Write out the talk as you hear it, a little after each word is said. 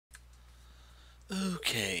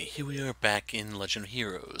Okay, here we are back in Legend of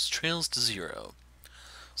Heroes, Trails to Zero.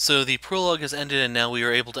 So the prologue has ended and now we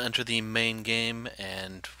are able to enter the main game,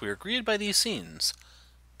 and we're greeted by these scenes.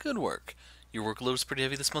 Good work. Your workload is pretty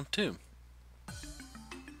heavy this month too.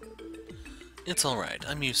 It's alright,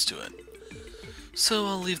 I'm used to it. So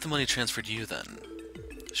I'll leave the money transferred to you then.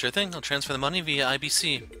 Sure thing, I'll transfer the money via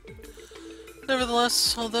IBC.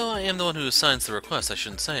 Nevertheless, although I am the one who assigns the request, I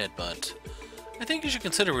shouldn't say it, but I think you should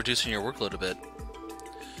consider reducing your workload a bit.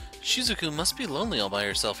 Shizuku must be lonely all by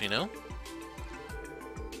herself, you know?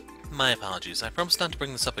 My apologies, I promise not to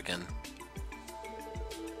bring this up again.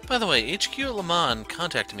 By the way, HQ at Le Mans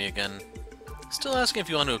contacted me again. Still asking if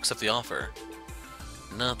you want to accept the offer.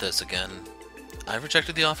 Not this again. I've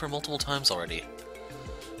rejected the offer multiple times already.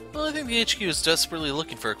 Well, I think the HQ is desperately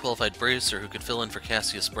looking for a qualified bracer who could fill in for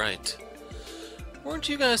Cassius Bright. Weren't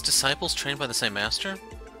you guys disciples trained by the same master?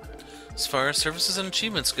 As far as services and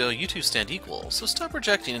achievements go, you two stand equal, so stop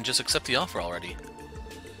rejecting and just accept the offer already.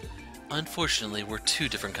 Unfortunately, we're two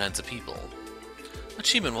different kinds of people.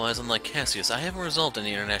 Achievement-wise, unlike Cassius, I haven't resolved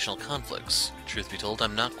any international conflicts. Truth be told,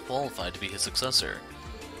 I'm not qualified to be his successor.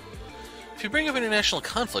 If you bring up international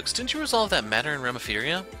conflicts, didn't you resolve that matter in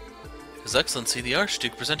Remiferia? His Excellency, the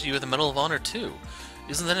Archduke, presented you with a Medal of Honor too.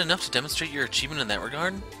 Isn't that enough to demonstrate your achievement in that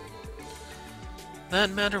regard?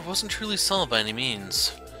 That matter wasn't truly solved by any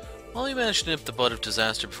means. While you managed to nip the bud of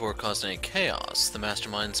disaster before it caused any chaos, the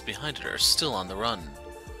masterminds behind it are still on the run.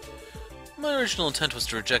 My original intent was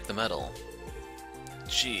to reject the medal.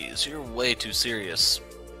 Jeez, you're way too serious.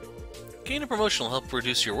 Gain a promotion will help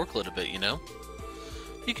reduce your workload a bit, you know?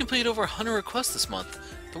 You completed over 100 requests this month.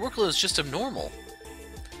 The workload is just abnormal.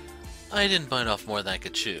 I didn't bite off more than I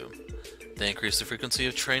could chew. They increased the frequency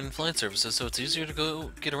of train and flight services so it's easier to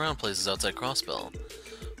go get around places outside Crossbell.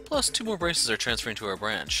 Plus, 2 more braces are transferring to our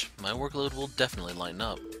branch. My workload will definitely lighten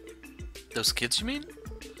up. Those kids, you mean?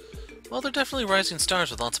 Well, they're definitely rising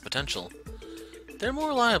stars with lots of potential. They're more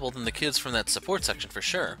reliable than the kids from that support section for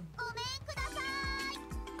sure.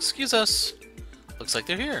 Excuse us. Looks like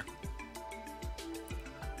they're here.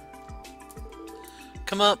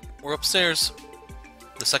 Come up, we're upstairs.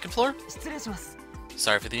 The second floor?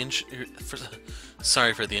 Sorry for the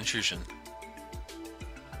intrusion.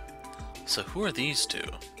 So who are these two?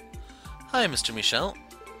 Hi, Mr. Michel.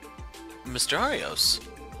 Mr. Arios.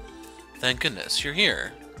 Thank goodness, you're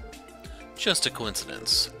here. Just a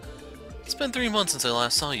coincidence. It's been 3 months since I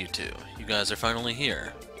last saw you two. You guys are finally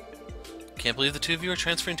here. Can't believe the two of you are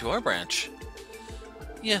transferring to our branch.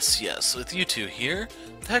 Yes, with you two here,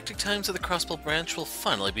 the hectic times of the Crossbell branch will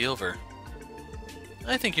finally be over.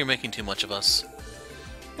 I think you're making too much of us.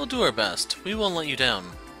 We'll do our best. We won't let you down.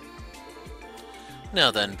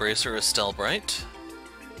 Now then, Bracer Estelle Bright.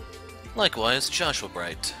 Likewise, Joshua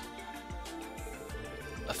Bright.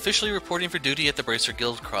 Officially reporting for duty at the Bracer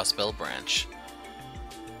Guild Crossbell branch.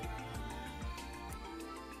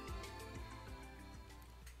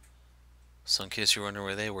 So in case you're wondering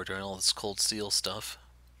where they were during all this Cold Steel stuff.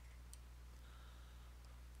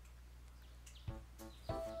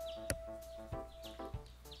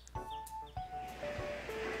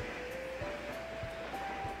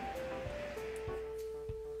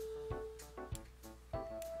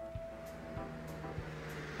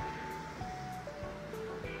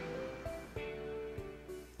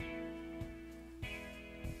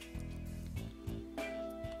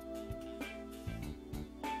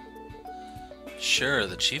 Sure,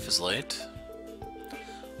 the chief is late.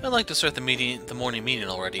 I'd like to start the morning meeting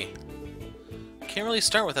already. Can't really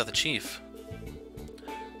start without the chief.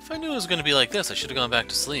 If I knew it was going to be like this, I should have gone back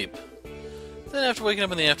to sleep. Then after waking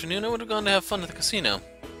up in the afternoon, I would have gone to have fun at the casino.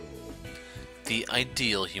 The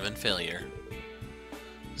ideal human failure.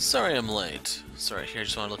 Sorry I'm late. Sorry, here I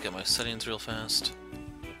just want to look at my settings real fast.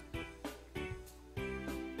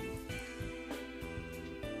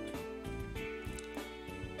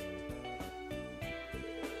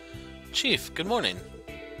 Chief, good morning.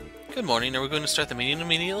 Good morning. Are we going to start the meeting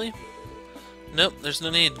immediately? Nope, there's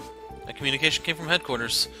no need. A communication came from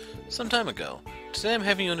headquarters some time ago. Today I'm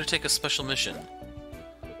having you undertake a special mission.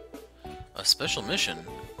 A special mission?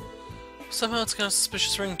 Somehow it's got a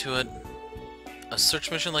suspicious ring to it. A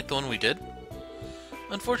search mission like the one we did?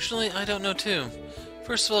 Unfortunately, I don't know too.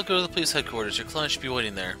 First of all, go to the police headquarters. Your client should be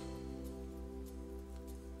waiting there.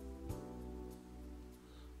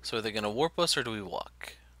 So are they going to warp us or do we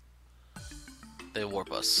walk? They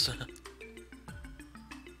warp us.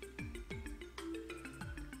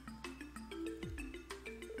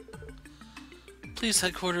 Police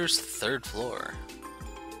headquarters, 3rd floor.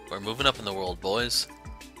 We're moving up in the world, boys.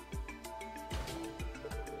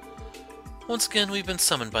 Once again, we've been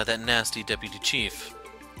summoned by that nasty deputy chief.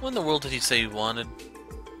 What in the world did he say he wanted?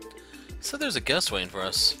 Said there's a guest waiting for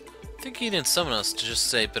us. I think he didn't summon us to just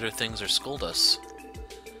say bitter things or scold us.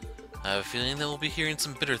 I have a feeling that we'll be hearing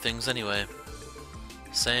some bitter things anyway.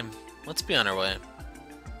 Same. Let's be on our way.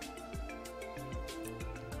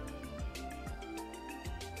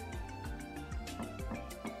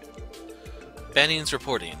 Banning's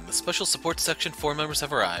reporting. The Special Support Section 4 members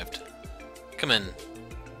have arrived. Come in.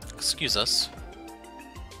 Excuse us.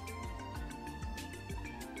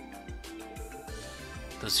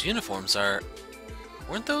 Those uniforms are...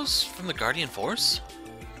 weren't those from the Guardian Force?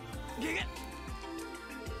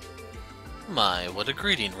 My, what a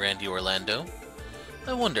greeting, Randy Orlando.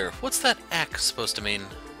 I wonder, what's that act supposed to mean?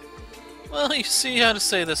 Well, you see how to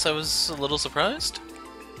say this, I was a little surprised.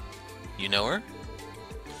 You know her?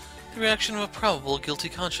 The reaction of a probable guilty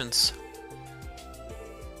conscience.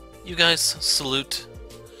 You guys, salute.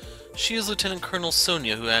 She is Lieutenant Colonel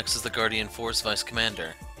Sonia, who acts as the Guardian Force Vice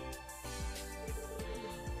Commander.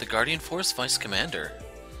 The Guardian Force Vice Commander?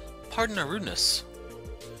 Pardon our rudeness.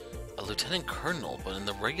 A Lieutenant Colonel, but in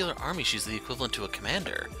the regular army she's the equivalent to a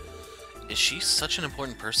commander. Is she such an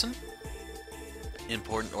important person?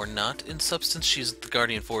 Important or not, in substance she's the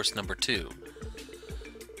Guardian Force number 2.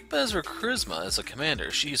 But as for charisma as a commander,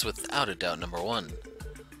 she's without a doubt number 1.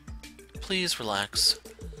 Please relax.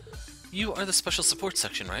 You are the Special Support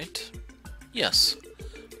Section, right? Yes.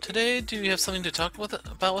 Today, do you have something to talk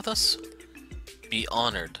about with us? Be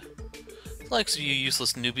honored. The likes of you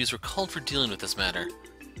useless newbies were called for dealing with this matter.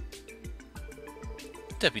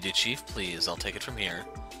 Deputy Chief, please, I'll take it from here.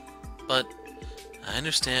 But, I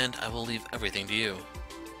understand I will leave everything to you.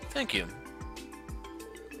 Thank you.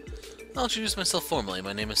 I'll introduce myself formally.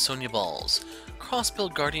 My name is Sonia Balls,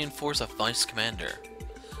 Crossbuild Guardian Force of Vice Commander.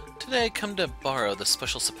 Today I come to borrow the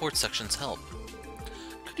Special Support Section's help.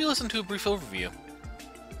 Could you listen to a brief overview?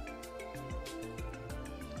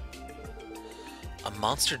 A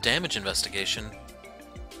monster damage investigation?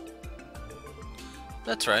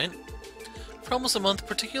 That's right. For almost a month,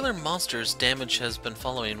 particular monsters' damage has been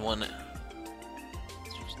following one...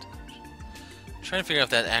 I'm trying to figure out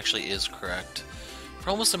if that actually is correct.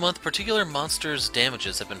 For almost a month, particular monsters'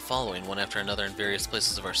 damages have been following one after another in various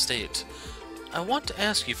places of our state. I want to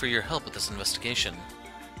ask you for your help with this investigation.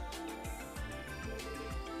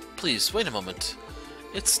 Please, wait a moment.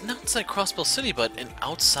 It's not inside Crossbell City, but an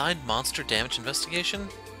outside monster damage investigation?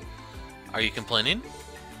 Are you complaining?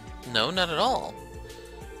 No, not at all.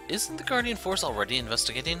 Isn't the Guardian Force already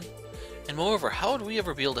investigating? And moreover, how would we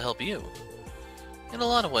ever be able to help you? In a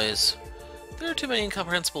lot of ways, there are too many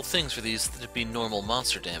incomprehensible things for these to be normal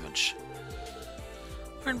monster damage.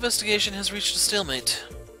 Our investigation has reached a stalemate.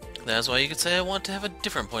 That's why you could say I want to have a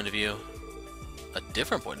different point of view. A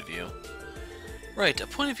different point of view? Right, a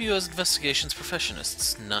point of view as investigations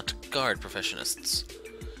professionists, not guard professionists.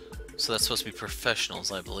 So that's supposed to be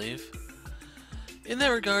professionals, I believe. In that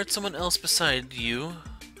regard, someone else beside you,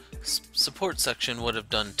 support section, would have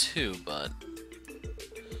done too, but...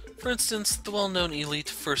 For instance, the well-known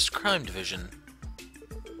elite 1st Crime Division.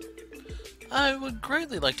 I would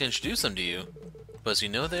greatly like to introduce them to you, but as you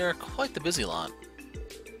know, they are quite the busy lot.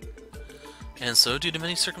 And so, due to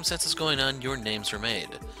many circumstances going on, your names were made.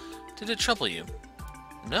 Did it trouble you?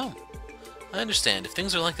 No. I understand. If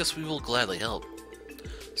things are like this, we will gladly help.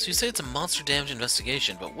 So you say it's a monster damage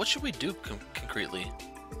investigation, but what should we do concretely?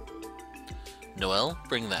 Noelle,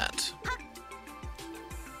 bring that.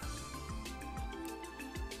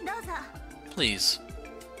 Please.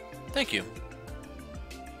 Thank you.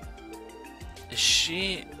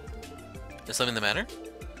 Is something the matter?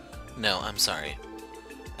 No, I'm sorry.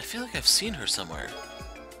 I feel like I've seen her somewhere.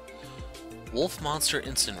 Wolf Monster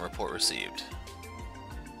Incident Report received.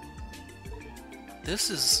 This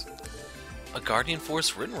is a Guardian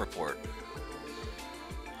Force written report.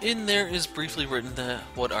 In there is briefly written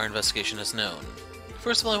what our investigation has known.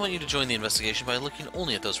 First of all, I want you to join the investigation by looking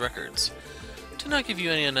only at those records. Do not give you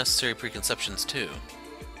any unnecessary preconceptions, too.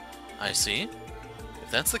 I see. If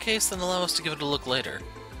that's the case, then allow us to give it a look later.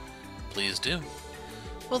 Please do.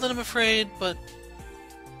 Well then, I'm afraid, but...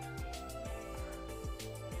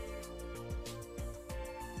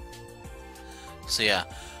 So yeah.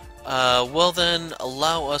 Well then,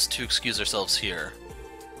 allow us to excuse ourselves here.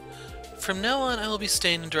 From now on, I will be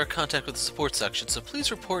staying in direct contact with the support section, so please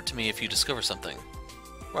report to me if you discover something.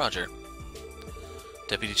 Roger.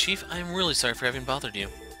 Deputy Chief, I am really sorry for having bothered you.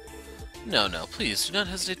 No, please, do not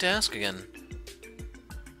hesitate to ask again.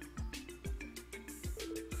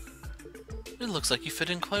 It looks like you fit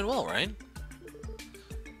in quite well, right?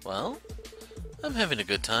 Well, I'm having a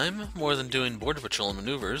good time, more than doing border patrol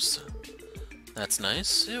maneuvers. That's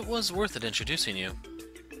nice. It was worth it introducing you.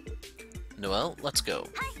 Noelle, let's go.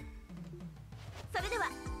 それでは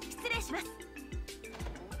失礼します。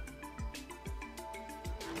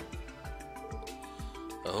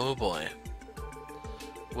 Oh boy.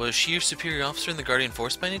 Was she your superior officer in the Guardian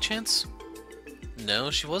Force by any chance? No,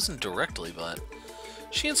 she wasn't directly, but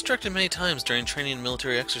she instructed many times during training and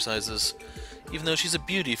military exercises. Even though she's a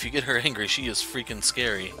beauty, if you get her angry, she is freaking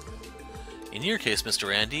scary. In your case, Mr.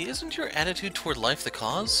 Randy, isn't your attitude toward life the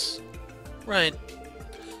cause? Right.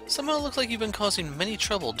 Somehow it looks like you've been causing many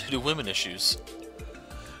trouble due to women issues.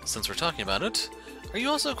 Since we're talking about it, are you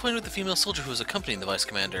also acquainted with the female soldier who was accompanying the Vice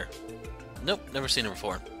Commander? Nope, never seen her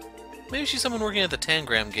before. Maybe she's someone working at the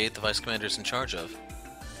Tangram Gate the Vice Commander's in charge of.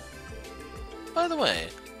 By the way,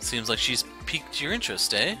 seems like she's piqued your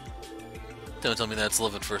interest, eh? Don't tell me that's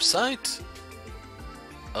love at first sight.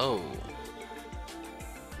 Oh.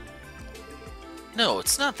 No,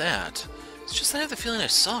 it's not that. It's just that I have the feeling I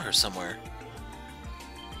saw her somewhere.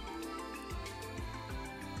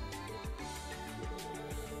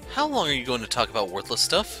 How long are you going to talk about worthless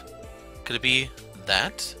stuff? Could it be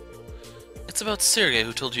that? It's about Sergei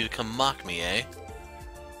who told you to come mock me, eh?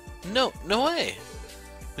 No, no way!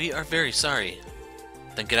 We are very sorry.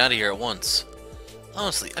 Then get out of here at once.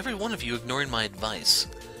 Honestly, every one of you ignoring my advice.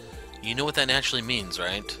 You know what that naturally means,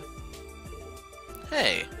 right?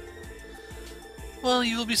 Hey. Well,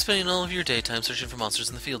 you will be spending all of your daytime searching for monsters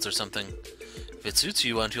in the fields or something. If it suits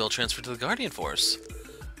you, why don't you all transfer to the Guardian Force?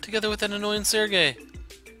 Together with that annoying Sergei.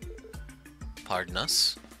 Pardon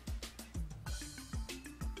us?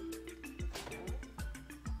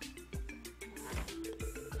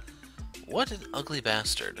 What an ugly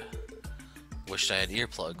bastard. Wished I had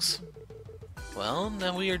earplugs. Well,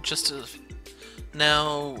 now we are just a...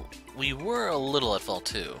 Now, we were a little at fault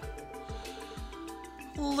too.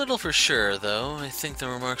 Little for sure, though. I think the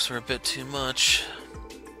remarks were a bit too much.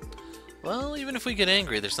 Well, even if we get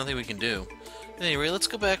angry, there's nothing we can do. At any rate, let's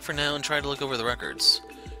go back for now and try to look over the records.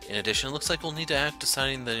 In addition, it looks like we'll need to act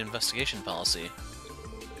deciding the investigation policy.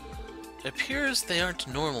 It appears they aren't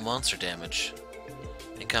normal monster damage.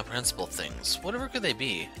 Incomprehensible things. Whatever could they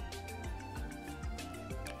be?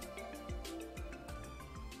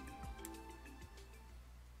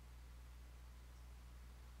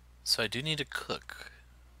 So I do need to cook.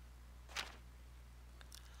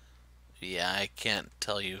 Yeah, I can't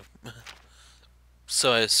tell you.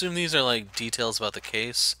 So I assume these are like details about the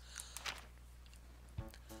case.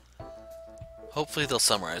 Hopefully they'll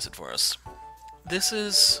summarize it for us. This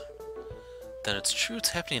is... Then it's true it's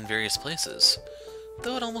happening in various places,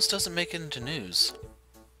 though it almost doesn't make it into news.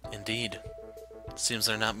 Indeed. Seems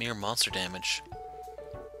they're not mere monster damage.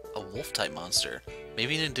 A wolf-type monster.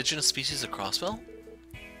 Maybe an indigenous species of Crossbell?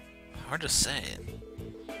 Hard to say.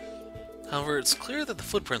 However, it's clear that the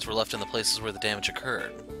footprints were left in the places where the damage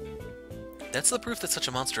occurred. That's the proof that such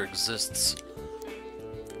a monster exists.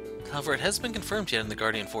 However, it hasn't been confirmed yet in the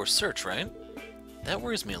Guardian Force search, right? That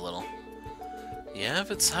worries me a little. Yeah,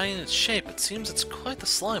 if it's hiding its shape, it seems it's quite the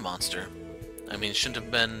sly monster. I mean, it shouldn't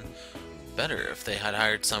have been better if they had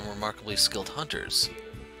hired some remarkably skilled hunters.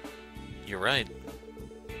 You're right.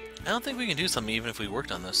 I don't think we can do something even if we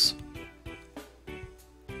worked on this.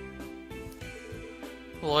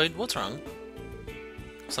 Lloyd, what's wrong?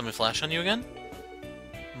 Something flash on you again?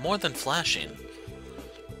 More than flashing.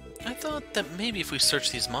 I thought that maybe if we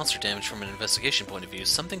search these monster damage from an investigation point of view,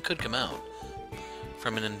 something could come out.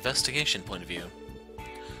 From an investigation point of view.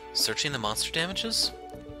 Searching the monster damages?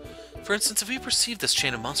 For instance, if we perceive this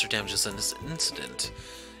chain of monster damages in this incident,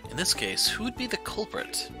 in this case, who would be the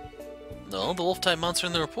culprit? No, the wolf-type monster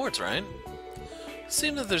in the reports, right? It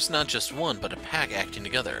seems that there's not just one, but a pack acting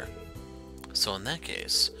together. So in that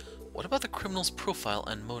case, what about the criminal's profile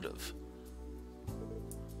and motive?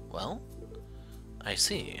 Well, I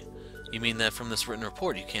see. You mean that from this written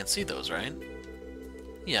report you can't see those, right?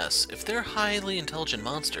 Yes, if they're highly intelligent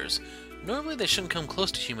monsters, normally they shouldn't come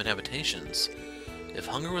close to human habitations. If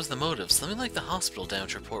hunger was the motive, something like the hospital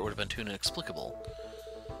damage report would have been too inexplicable.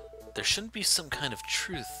 There shouldn't be some kind of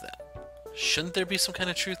truth that... Shouldn't there be some kind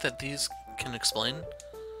of truth that these can explain?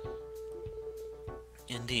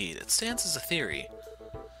 Indeed, it stands as a theory.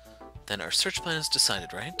 Then our search plan is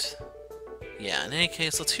decided, right? Yeah, in any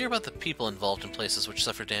case, let's hear about the people involved in places which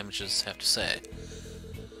suffer damages have to say.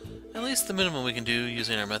 At least the minimum we can do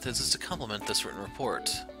using our methods is to complement this written report.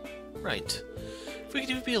 Right. If we could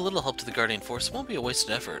even be a little help to the Guardian Force, it won't be a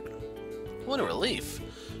wasted effort. What a relief!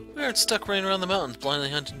 We aren't stuck running around the mountains blindly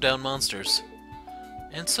hunting down monsters.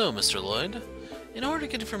 And so, Mr. Lloyd, in order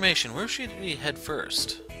to get information, where should we head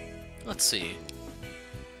first? Let's see.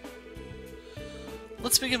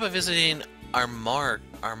 Let's begin by visiting Armorica?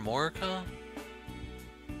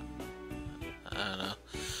 I don't know.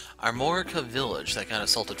 Armorica village that got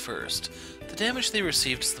assaulted first. The damage they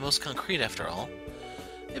received is the most concrete after all.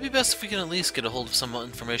 It'd be best if we can at least get a hold of some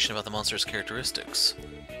information about the monster's characteristics.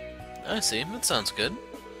 I see, that sounds good.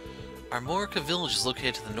 Armorica village is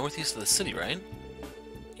located to the northeast of the city, right?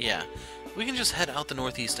 Yeah, we can just head out the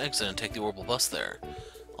northeast exit and take the orbital bus there.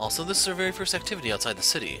 Also, this is our very first activity outside the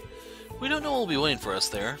city. We don't know what will be waiting for us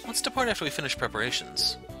there. Let's depart after we finish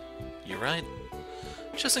preparations. You're right.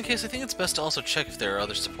 Just in case, I think it's best to also check if there are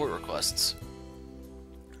other support requests.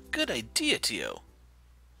 Good idea, Tio.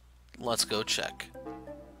 Let's go check.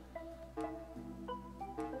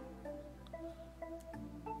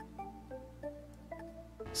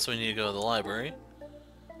 So we need to go to the library.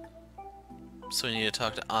 So we need to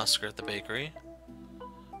talk to Oscar at the bakery.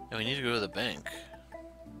 And we need to go to the bank.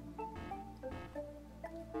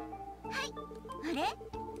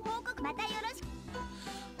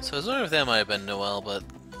 So I was wondering if that might have been Noelle, but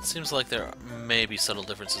it seems like there may be subtle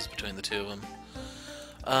differences between the two of them.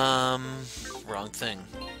 Wrong thing.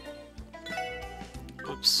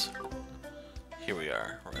 Oops. Here we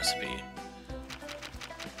are. Recipe.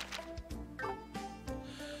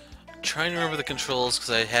 Trying to remember the controls because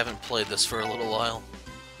I haven't played this for a little while.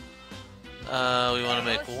 We want to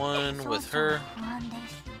make one with her.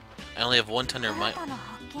 I only have one tender might.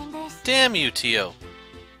 Damn you, Tio!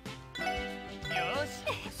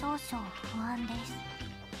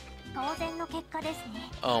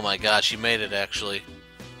 Oh my god, she made it actually.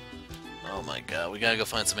 Oh my god, we gotta go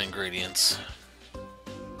find some ingredients.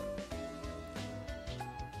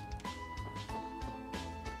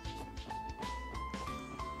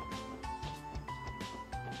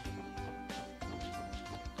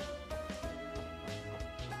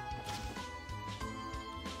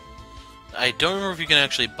 I don't remember if you can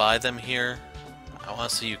actually buy them here. I want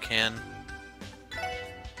to say you can.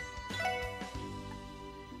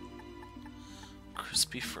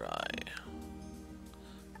 Crispy fry.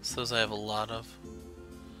 So those I have a lot of.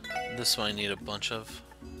 This one I need a bunch of.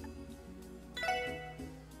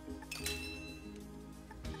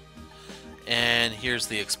 And here's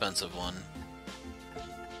the expensive one.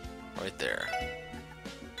 Right there.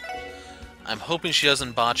 I'm hoping she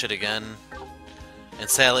doesn't botch it again. And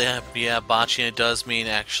sadly, yeah, botching it does mean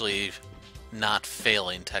actually not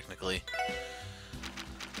failing, technically.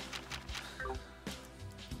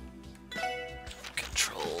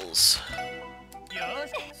 Controls.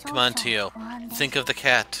 Come on, Tio. Think of the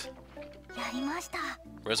cat.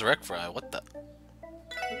 Resurrect fry, what the?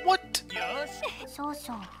 What?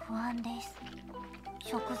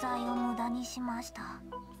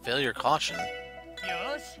 Failure caution.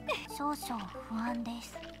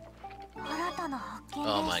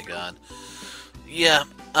 Oh my god. Yeah,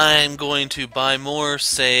 I'm going to buy more,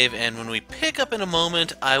 save, and when we pick up in a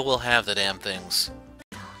moment, I will have the damn things.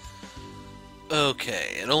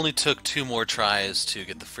 Okay, it only took 2 more tries to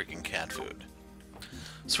get the freaking cat food.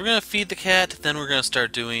 So we're gonna feed the cat, then we're gonna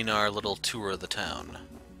start doing our little tour of the town.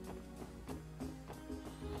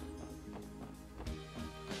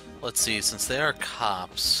 Let's see, since they are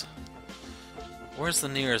cops, where's the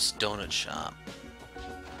nearest donut shop?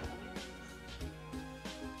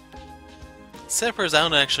 Sad part is I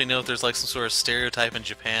don't actually know if there's like some sort of stereotype in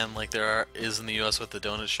Japan like there is in the US with the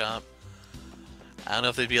donut shop. I don't know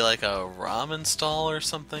if they'd be like a ramen stall or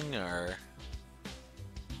something, or...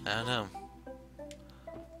 I don't know.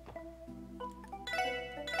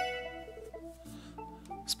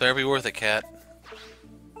 This better be worth it, cat.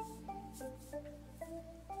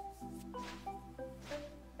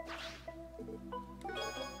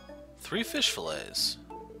 Three fish fillets.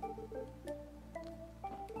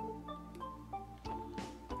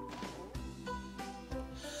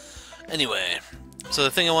 Anyway, so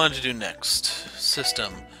the thing I wanted to do next,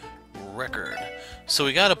 system, record. So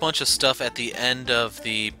we got a bunch of stuff at the end of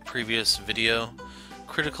the previous video.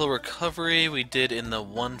 Critical recovery we did in the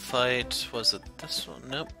one fight, was it this one?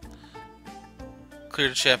 Nope.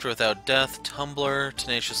 Cleared a chapter without death, Tumbler,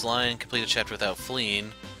 Tenacious Lion, complete a chapter without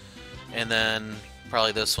fleeing. And then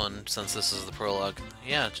probably this one, since this is the prologue.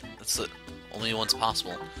 Yeah, it's the only ones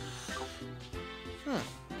possible.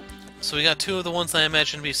 So we got 2 of the ones that I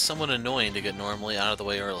imagine to be somewhat annoying to get normally out of the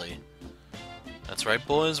way early. That's right,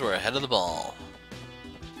 boys, we're ahead of the ball.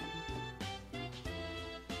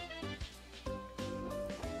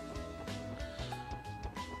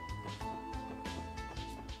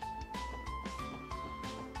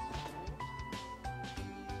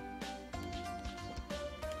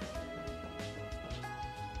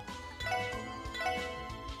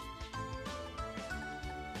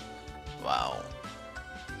 Wow.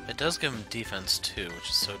 It does give him defense too, which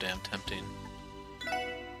is so damn tempting.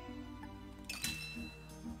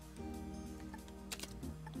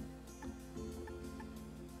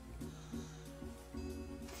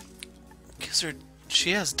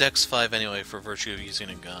 She has Dex 5 anyway for virtue of using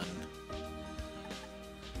a gun.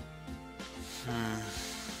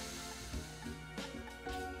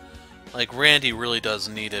 Like, Randy really does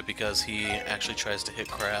need it because he actually tries to hit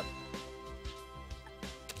crap.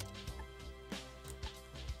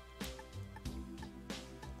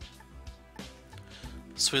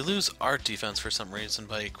 So we lose art defense for some reason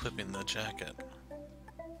by equipping the jacket.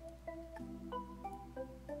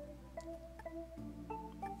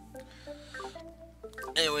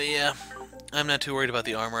 Anyway, yeah. I'm not too worried about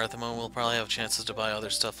the armor at the moment. We'll probably have chances to buy other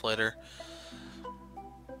stuff later.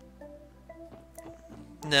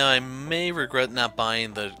 Now, I may regret not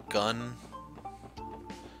buying the gun.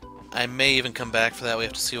 I may even come back for that. We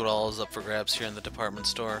have to see what all is up for grabs here in the department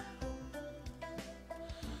store.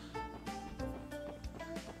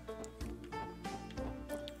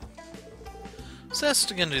 So I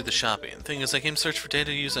asked again to do the shopping. The thing is, I came to search for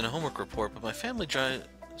data to use in a homework report, but my family drives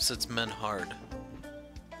its men hard.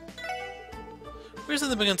 Reason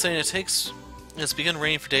they began saying it's begun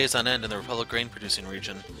raining for days on end in the Republic grain-producing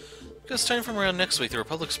region. Because starting from around next week, the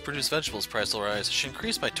Republic's produced vegetables price will rise. It should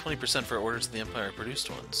increase by 20% for orders of the Empire-produced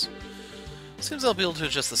ones. Seems I'll be able to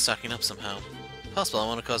adjust the stocking up somehow. Possible I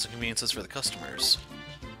want to cause inconveniences for the customers.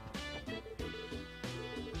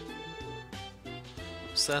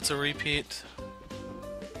 So that's a repeat.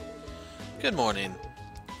 Good morning.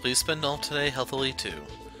 Please spend all today healthily too.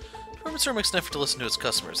 Department store makes an effort to listen to its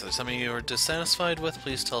customers. If there's something you are dissatisfied with,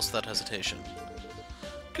 please tell us without hesitation.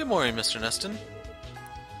 Good morning, Mr. Neston.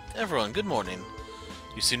 Everyone, good morning.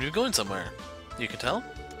 You seem to be going somewhere. You can tell?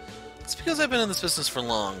 It's because I've been in this business for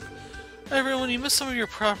long. However, when you miss some of your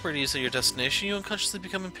properties at your destination, you unconsciously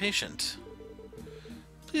become impatient.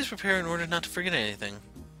 Please prepare in order not to forget anything.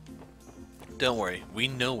 Don't worry, we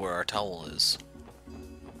know where our towel is.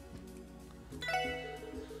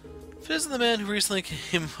 Fizz the man who recently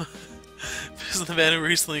came... Fizz the man who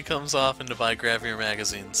recently comes often to buy Gravier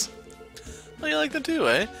magazines. Well, you like them too,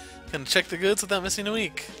 eh? Can check the goods without missing a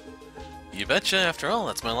week. You betcha, after all,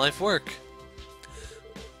 that's my life work.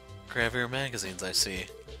 Gravier magazines, I see.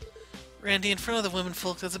 Randy, in front of the women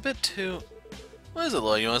folk, that's a bit too... What is it,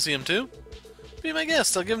 Loy? You want to see him too? Be my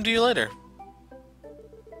guest, I'll give him to you later.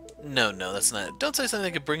 No, that's not it. Don't say something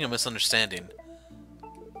that could bring a misunderstanding.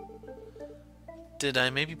 Did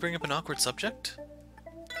I maybe bring up an awkward subject?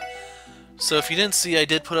 So if you didn't see, I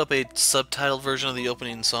did put up a subtitled version of the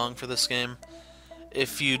opening song for this game.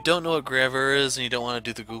 If you don't know what Gravier is and you don't want to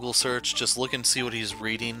do the Google search, just look and see what he's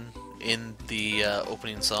reading in the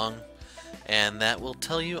opening song, and that will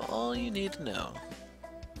tell you all you need to know.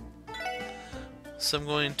 So I'm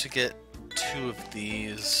going to get 2 of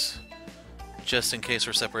these, just in case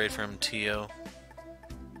we're separated from Tio.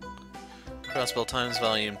 Crossbell Times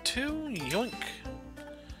Volume 2, yoink!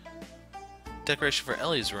 Decoration for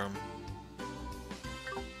Ellie's room.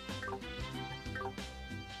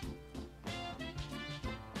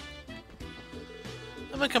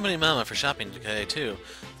 I might accompany Mama for shopping today, too,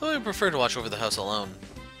 though I prefer to watch over the house alone.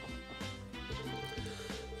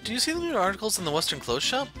 Do you see the new articles in the Western Clothes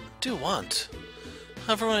Shop? Do want.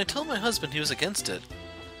 However, when I told my husband, he was against it.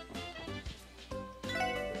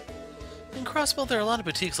 In Crossbell, there are a lot of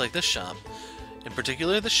boutiques like this shop. In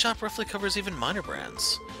particular, this shop roughly covers even minor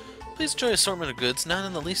brands. Please enjoy assortment of goods not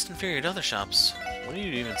in the least inferior to other shops. What do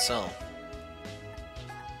you even sell?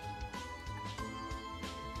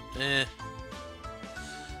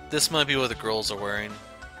 This might be what the girls are wearing.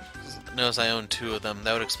 Notice I own 2 of them.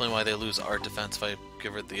 That would explain why they lose art defense if I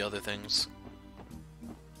give her the other things.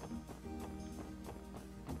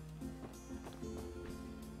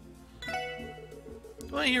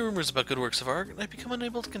 When I hear rumors about good works of art, I become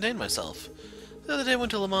unable to contain myself. The other day I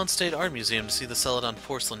went to Le Mans State Art Museum to see the Celadon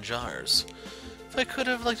porcelain jars. If I could,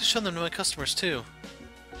 I'd like to show them to my customers too.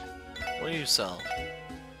 What do you sell?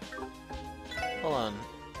 Hold on.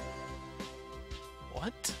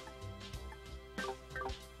 What?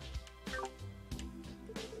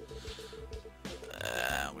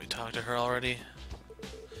 We talked to her already.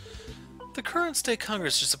 The current state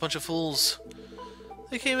Congress is just a bunch of fools.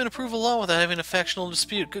 They can't even approve a law without having a factional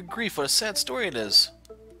dispute. Good grief, what a sad story it is.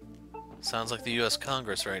 Sounds like the U.S.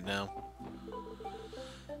 Congress right now.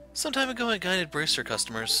 Some time ago I guided bracer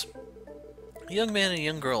customers. A young man and a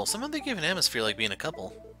young girl. Somehow they gave an atmosphere like being a couple.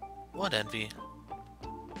 What envy.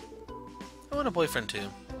 I want a boyfriend too.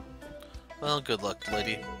 Well, good luck,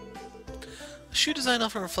 lady. The shoe design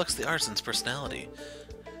often reflects the artisan's personality.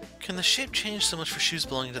 Can the shape change so much for shoes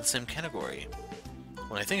belonging to the same category?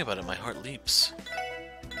 When I think about it, my heart leaps.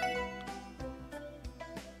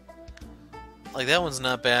 Like, that one's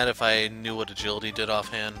not bad if I knew what agility did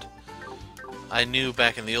offhand. I knew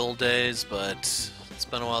back in the old days, but It's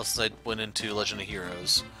been a while since I went into Legend of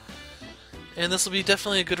Heroes. And this will be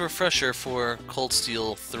definitely a good refresher for Cold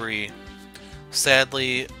Steel 3.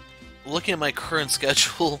 Sadly, looking at my current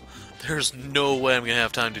schedule, there's no way I'm going to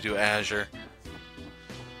have time to do Azure.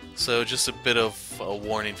 So just a bit of a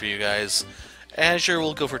warning for you guys. Azure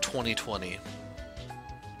will go for 2020.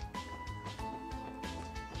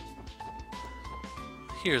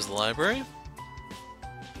 Here's the library.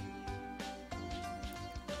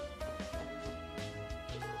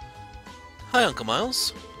 Hi, Uncle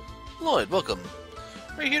Miles. Lloyd, welcome.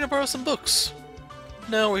 Are you here to borrow some books?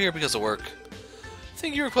 No, we're here because of work. I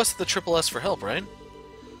think you requested the Triple S for help, right?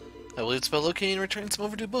 I believe it's about locating and returning some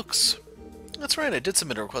overdue books. That's right, I did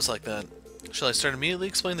submit a request like that. Shall I start immediately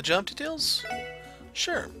explaining the job details?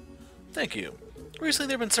 Sure. Thank you. Recently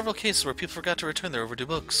there have been several cases where people forgot to return their overdue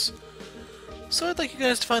books. So I'd like you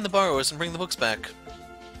guys to find the borrowers and bring the books back.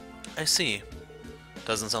 I see.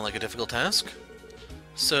 Doesn't sound like a difficult task.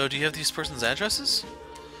 So, do you have these persons' addresses?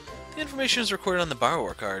 The information is recorded on the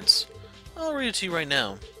borrower cards. I'll read it to you right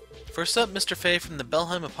now. First up, Mr. Fay from the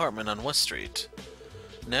Belheim apartment on West Street.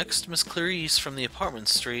 Next, Miss Clarice from the apartment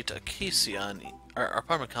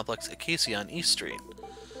complex Acacia on East Street.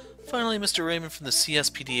 Finally, Mr. Raymond from the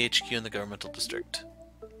CSPD HQ in the governmental district.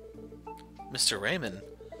 Mr. Raymond?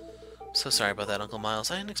 So sorry about that, Uncle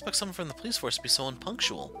Miles. I didn't expect someone from the police force to be so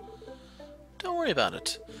unpunctual. Don't worry about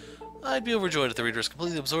it. I'd be overjoyed if the reader is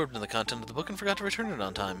completely absorbed in the content of the book and forgot to return it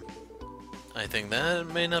on time. I think that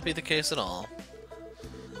may not be the case at all.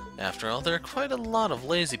 After all, there are quite a lot of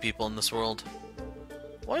lazy people in this world.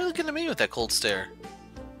 Why are you looking at me with that cold stare?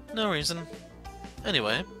 No reason.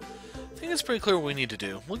 Anyway, I think it's pretty clear what we need to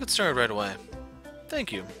do. We'll get started right away.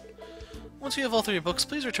 Thank you. Once you have all 3 books,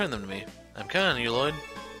 please return them to me. I'm counting on you, Lloyd.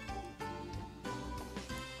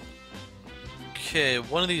 Okay,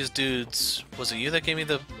 one of these dudes, was it you that gave me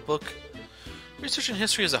the book? Researching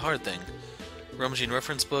history is a hard thing. Rummaging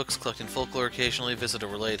reference books, collecting folklore occasionally, visit a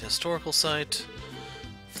related historical site.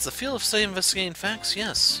 If it's a field of, say, investigating facts,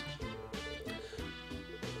 yes.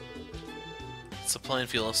 Supply and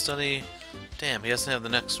field of study. Damn, he doesn't have the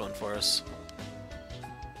next one for us.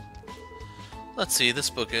 Let's see, this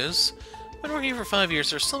book is... I've been working here for 5 years,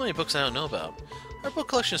 there's so many books I don't know about. Our book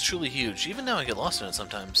collection is truly huge, even now I get lost in it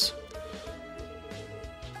sometimes.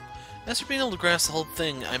 As for being able to grasp the whole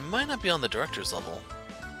thing, I might not be on the director's level.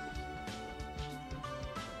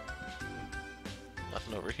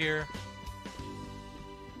 Nothing over here.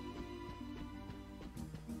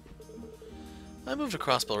 I moved to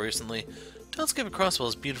Crossbell recently. Townscape of Crossbell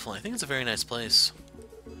is beautiful. I think it's a very nice place.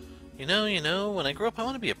 You know, when I grow up I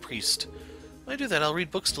want to be a priest. When I do that, I'll read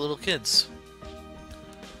books to little kids.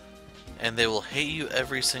 And they will hate you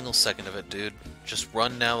every single second of it, dude. Just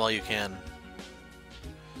run now while you can.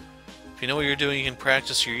 If you know what you're doing, you can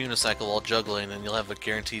practice your unicycle while juggling, and you'll have a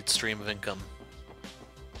guaranteed stream of income.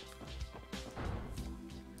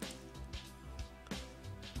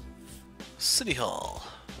 City Hall.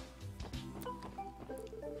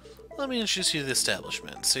 Let me introduce you to the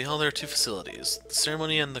establishment. City Hall, there are 2 facilities, the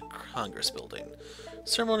Ceremony and the Congress Building.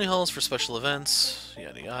 Ceremony halls for special events,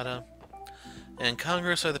 yada yada. And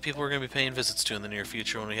Congress are the people we're going to be paying visits to in the near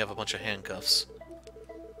future when we have a bunch of handcuffs.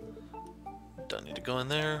 Don't need to go in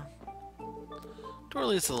there. Door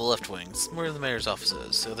leads to the left wing, where the mayor's office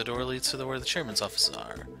is. The other door leads to where the chairman's offices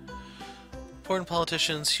are. Important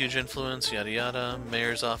politicians, huge influence, yada yada.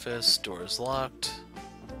 Mayor's office, door is locked.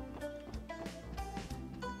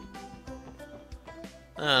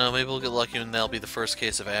 I don't know, maybe we'll get lucky and that'll be the first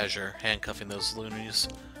case of Azure, handcuffing those loonies.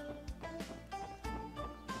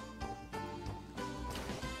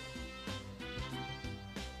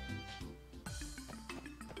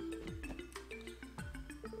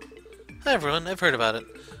 Hi everyone, I've heard about it.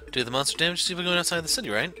 Due to the monster damage, see we're going outside the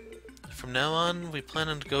city, right? From now on, we plan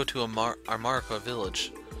on to go to Armarqa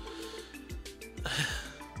village.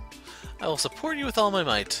 I will support you with all my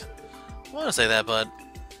might. I want to say that, but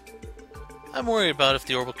I'm worried about if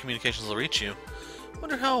the orbital communications will reach you.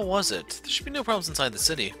 Wonder how was it? There should be no problems inside the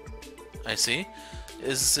city. I see.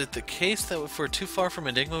 Is it the case that if we're too far from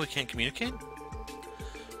Enigma we can't communicate?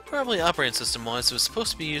 Probably operating system-wise, it was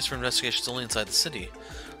supposed to be used for investigations only inside the city.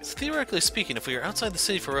 So theoretically speaking, if we are outside the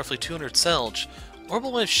city for roughly 200 Selge,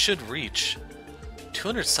 orbital waves should reach.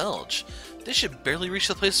 200 Selge? They should barely reach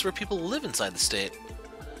the places where people live inside the state.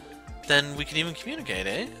 Then we can even communicate,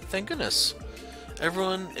 eh? Thank goodness.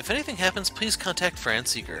 Everyone, if anything happens, please contact Fran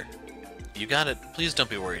Seeker. You got it. Please don't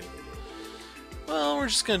be worried. Well, we're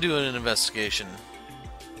just gonna do an investigation.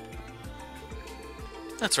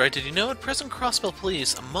 That's right, did you know at present Crossbell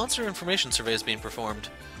Police, a monster information survey is being performed.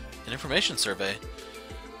 An information survey?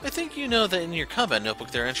 I think you know that in your combat notebook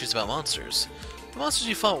there are entries about monsters. The monsters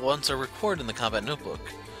you fought once are recorded in the combat notebook.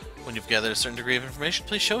 When you've gathered a certain degree of information,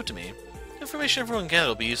 please show it to me. Information everyone gathered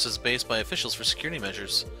will be used as base by officials for security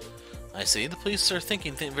measures. I see, the police are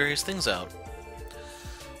thinking various things out.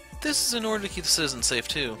 This is in order to keep the citizens safe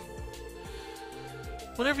too.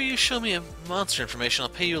 Whenever you show me a monster information, I'll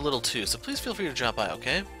pay you a little too, so please feel free to drop by,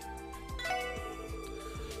 okay?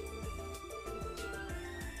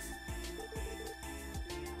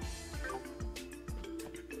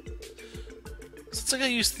 Since I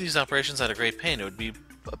got used to these operations at a great pain, it would be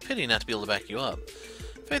a pity not to be able to back you up.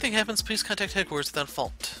 If anything happens, please contact headquarters without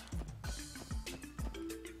fault.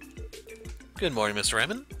 Good morning, Mr.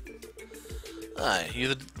 Raymond. Hi,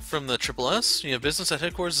 you from the Triple S? You have business at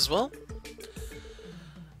headquarters as well?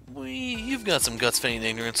 You've got some guts feigning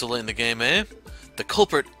ignorance so late in the game, eh? The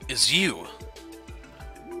culprit is you!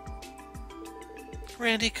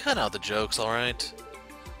 Randy, cut out the jokes, alright?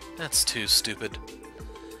 That's too stupid.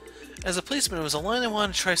 As a policeman, it was a line I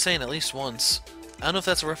wanted to try saying at least once. I don't know if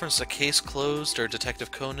that's a reference to Case Closed, or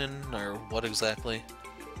Detective Conan, or what exactly.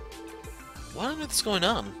 What on earth is going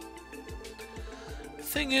on? The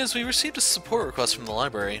thing is, we received a support request from the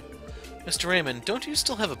library. Mr. Raymond, don't you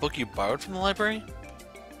still have a book you borrowed from the library?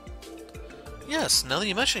 Yes, now that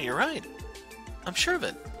you mention it, you're right. I'm sure of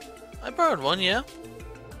it. I borrowed one, yeah?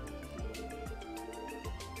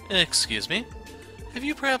 Excuse me? Have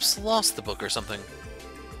you perhaps lost the book or something?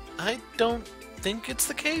 I don't think it's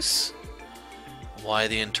the case. Why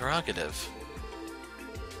the interrogative?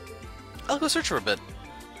 I'll go search for a bit.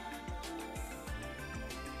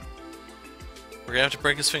 We're gonna have to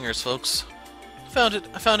break his fingers, folks. Found it!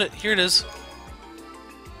 I found it! Here it is!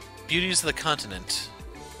 Beauties of the Continent.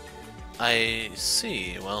 I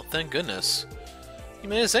see. Well, thank goodness. You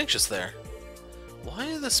made us anxious there.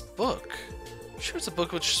 Why this book? I'm sure it's a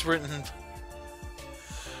book which is written...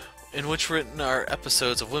 in which written are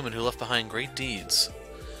episodes of women who left behind great deeds.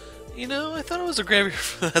 You know, I thought it was a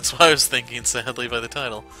gravure... That's what I was thinking, sadly, by the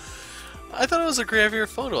title. I thought it was a gravure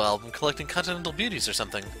photo album collecting continental beauties or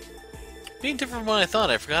something. Being different from what I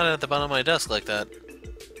thought, I forgot it at the bottom of my desk like that.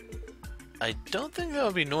 I don't think that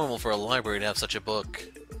would be normal for a library to have such a book.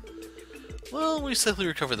 Well, we safely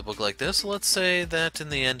recovered the book like this, so let's say that in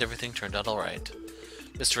the end everything turned out alright.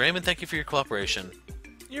 Mr. Raymond, thank you for your cooperation.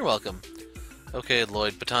 You're welcome. Okay,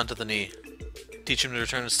 Lloyd, baton to the knee. Teach him to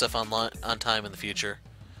return his stuff on time in the future.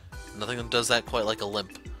 Nothing does that quite like a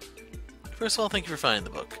limp. First of all, thank you for finding the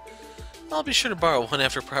book. I'll be sure to borrow one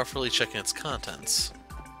after properly checking its contents.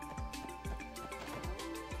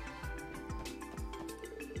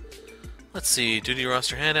 Let's see, duty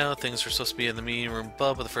roster handout, things were supposed to be in the meeting room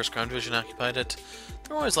above, but the 1st Crime Division occupied it.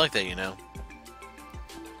 They're always like that, you know.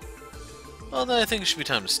 Well, then I think it should be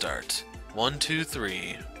time to start. 1, 2,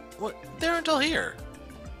 3. What? They aren't all here!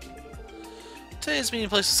 Today's meeting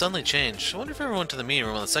place has suddenly changed. I wonder if everyone went to the meeting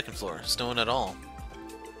room on the 2nd floor. There's no one at all.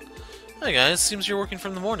 Hi guys, seems you're working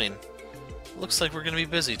from the morning. Looks like we're gonna be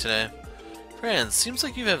busy today. Franz, seems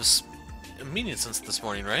like you have a meeting since this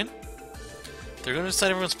morning, right? They're going to decide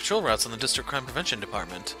everyone's patrol routes on the District Crime Prevention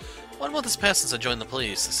Department. What about this past since I joined the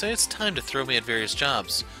police? They say it's time to throw me at various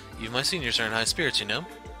jobs. Even my seniors are in high spirits, you know?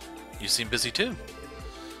 You seem busy too.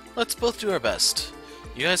 Let's both do our best.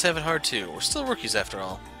 You guys have it hard too. We're still rookies after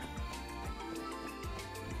all.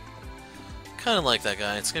 Kinda like that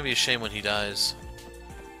guy. It's gonna be a shame when he dies.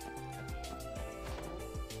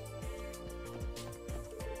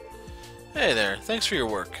 Hey there, thanks for your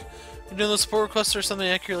work. You doing those support requests or something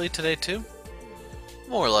accurately today too?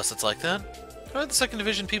 More or less it's like that. How are the 2nd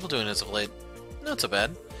Division people doing as of late? Not so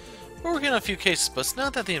bad. We're working on a few cases, but it's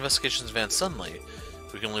not that the investigations advance suddenly.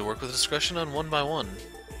 We can only work with discretion on one by one.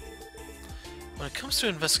 When it comes to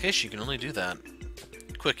an investigation, you can only do that.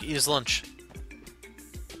 Quick, eat his lunch.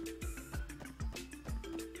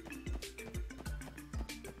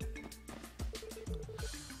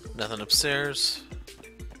 Nothing upstairs.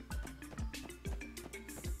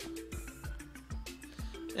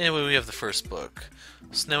 Anyway, we have the 1st book.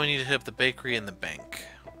 So now we need to hit up the bakery and the bank.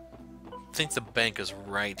 I think the bank is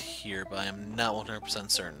right here, but I am not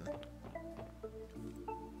 100% certain.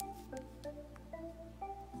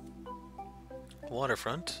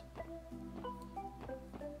 Waterfront.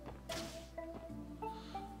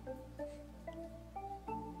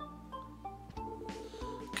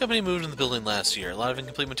 Company moved in the building last year. A lot of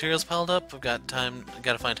incomplete materials piled up. I've got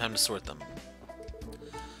to find time to sort them.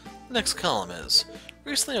 The next column is...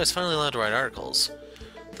 Recently I was finally allowed to write articles.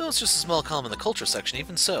 Though it's just a small column in the culture section,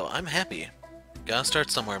 even so, I'm happy. Gotta start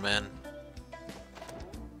somewhere, man.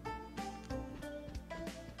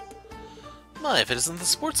 My, if it isn't the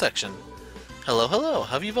sports section. Hello, hello,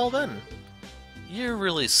 how have you all been? You're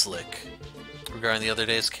really slick. Regarding the other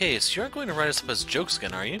day's case, you aren't going to write us up as jokes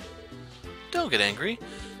again, are you? Don't get angry.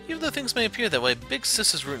 Even though things may appear that way, Big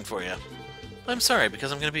Sis is rooting for you. I'm sorry,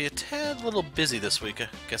 because I'm going to be a tad little busy this week. I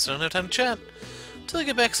guess I don't have time to chat. Until I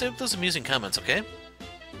get back, save those amusing comments, okay?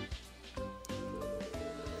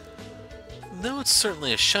 Though it's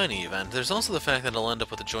certainly a shiny event, there's also the fact that it'll end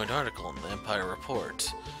up with a joint article in the Empire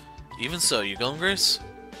Report. Even so, you going, Grace?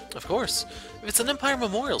 Of course. If it's an Empire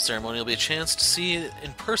Memorial Ceremony, it'll be a chance to see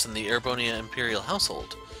in person the Erebonia Imperial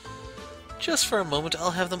household. Just for a moment,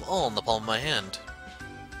 I'll have them all in the palm of my hand.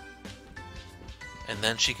 And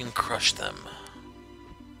then she can crush them.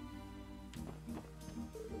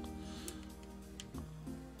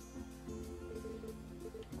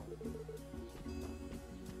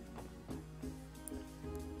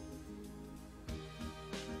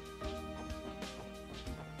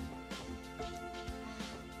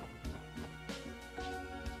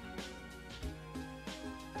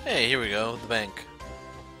 Hey, here we go, the bank.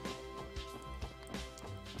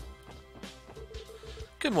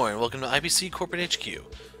 Good morning, welcome to IBC Corporate HQ.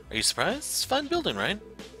 Are you surprised? It's a fine building, right?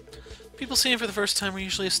 People seeing it for the first time are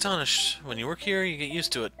usually astonished. When you work here, you get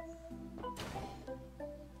used to it.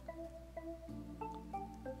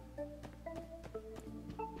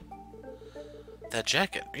 That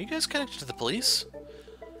jacket, are you guys connected to the police?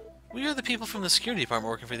 We are the people from the security department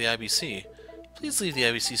working for the IBC. Please leave the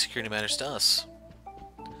IBC security matters to us.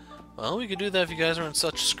 Well, we could do that if you guys aren't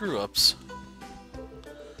such screw-ups.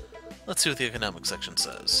 Let's see what the economics section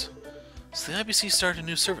says. So the IBC started a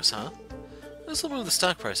new service, huh? This will move the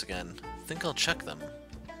stock price again. Think I'll check them.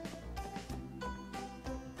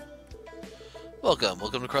 Welcome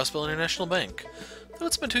to Crossbell International Bank. Though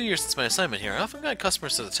it's been 2 years since my assignment here, I often guide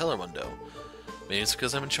customers to the teller window. Maybe it's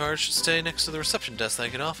because I'm in charge to stay next to the reception desk that I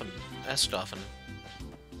get asked often.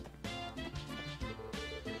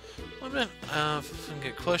 If you can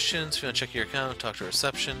get questions, if you want to check your account, talk to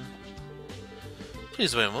reception.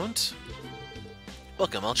 Please wait a moment.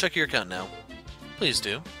 Welcome, I'll check your account now. Please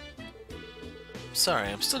do. Sorry,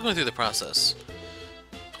 I'm still going through the process.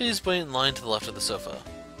 Please wait in line to the left of the sofa.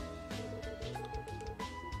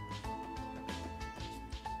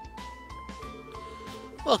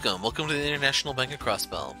 Welcome to the International Bank of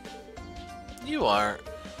Crossbell. You are...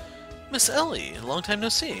 Miss Ellie, long time no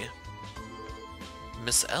see.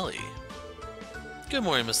 Miss Ellie. Good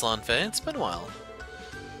morning, Miss Lanfei. It's been a while.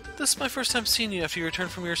 This is my first time seeing you after you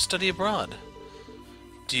returned from your study abroad.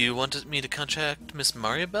 Do you want me to contact Miss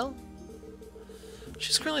Mariabelle?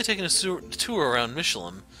 She's currently taking a tour around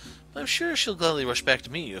Michelin, but I'm sure she'll gladly rush back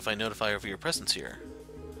to meet you if I notify her of your presence here.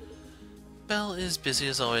 Belle is busy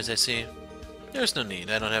as always, I see. There's no need.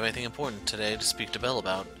 I don't have anything important today to speak to Belle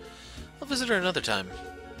about. I'll visit her another time.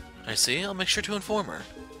 I see. I'll make sure to inform her.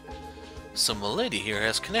 So Milady here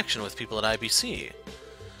has connection with people at IBC.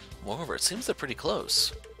 Moreover, it seems they're pretty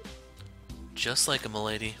close. Just like a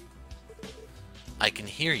Milady. I can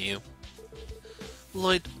hear you.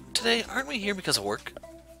 Lloyd, today aren't we here because of work?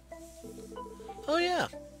 Oh yeah,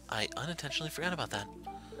 I unintentionally forgot about that.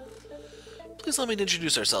 Please let me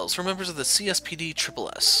introduce ourselves. We're members of the CSPD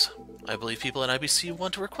SSS. I believe people at IBC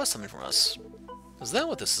want to request something from us. Is that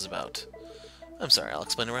what this is about? I'm sorry, I'll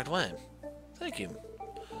explain it right away. Thank you.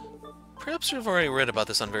 Perhaps you've already read about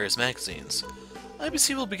this on various magazines.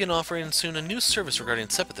 IBC will begin offering soon a new service regarding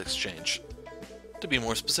Sepith exchange. To be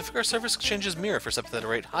more specific, our service exchanges mirror for Sepith at a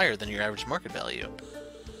rate higher than your average market value.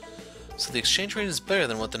 So the exchange rate is better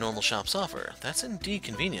than what the normal shops offer. That's indeed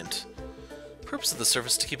convenient. The purpose of the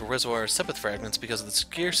service is to keep a reservoir of Sepith fragments because of the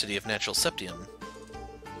scarcity of natural septium.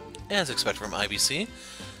 As expected from IBC,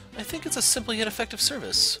 I think it's a simple yet effective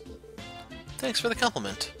service. Thanks for the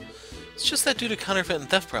compliment. It's just that due to counterfeit and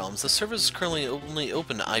theft problems, the service is currently only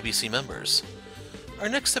open to IBC members. Our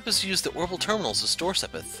next step is to use the orbital terminals to store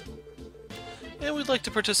Sepith. And we'd like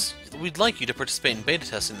you to participate in beta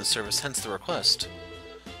testing the service, hence the request.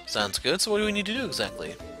 Sounds good, so what do we need to do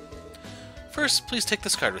exactly? First, please take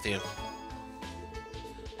this card with you.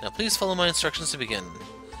 Now please follow my instructions to begin.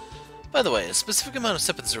 By the way, a specific amount of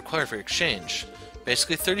Sepith is required for exchange.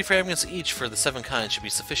 Basically 30 fragments each for the 7 kinds should be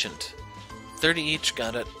sufficient. 30 each,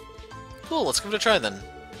 got it. Cool, let's give it a try then.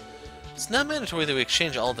 It's not mandatory that we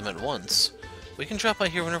exchange all of them at once. We can drop by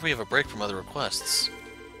here whenever we have a break from other requests.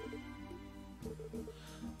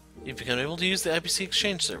 You've become able to use the IBC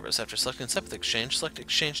exchange service. After selecting Sepith Exchange, select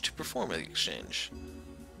Exchange to perform the exchange.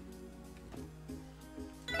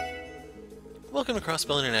 Welcome to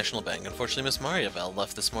Crossbell International Bank. Unfortunately, Miss Mariabelle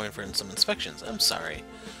left this morning for some inspections. I'm sorry.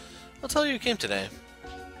 I'll tell you came today.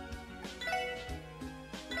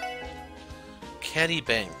 Caddy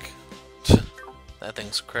Bank. That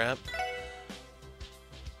thing's crap.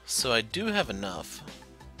 So I do have enough.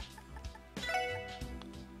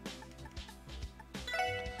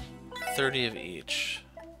 30 of each.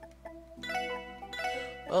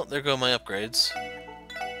 Well, there go my upgrades.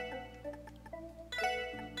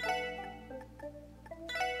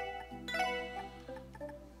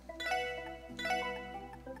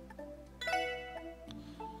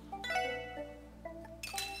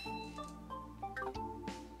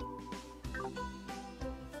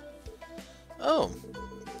 Oh,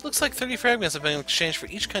 looks like 30 fragments have been exchanged for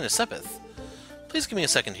each kind of Sepith. Please give me a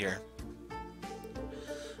second here.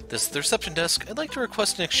 This is the reception desk. I'd like to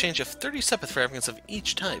request an exchange of 30 Sepith fragments of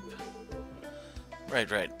each type.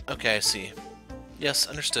 Right. Okay, I see. Yes,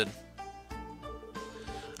 understood.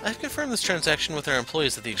 I've confirmed this transaction with our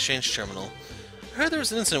employees at the exchange terminal. I heard there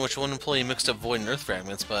was an incident in which one employee mixed up void and earth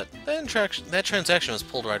fragments, but that transaction was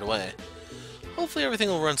pulled right away. Hopefully everything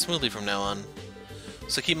will run smoothly from now on.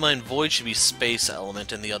 So keep in mind, void should be space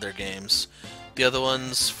element in the other games. The other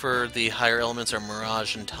ones for the higher elements are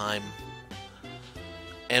mirage and time.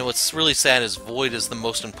 And what's really sad is void is the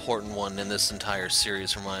most important one in this entire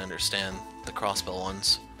series from what I understand, the crossbow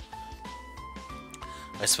ones.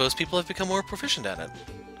 I suppose people have become more proficient at it.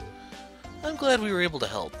 I'm glad we were able to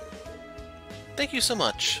help. Thank you so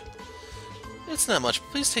much. It's not much,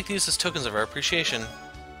 but please take these as tokens of our appreciation.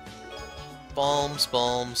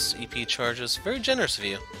 Balms, EP charges. Very generous of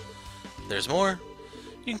you. There's more.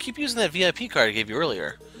 You can keep using that VIP card I gave you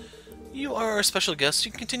earlier. You are our special guest.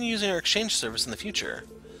 You can continue using our exchange service in the future.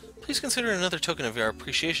 Please consider another token of our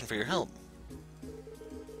appreciation for your help.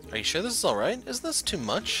 Are you sure this is alright? Isn't this too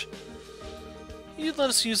much? You'd let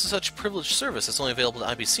us use such privileged service that's only available to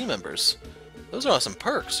IBC members. Those are awesome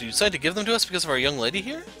perks. You decided to give them to us because of our young lady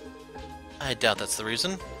here? I doubt that's the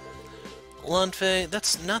reason. Lanfei,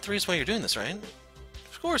 that's not the reason why you're doing this, right?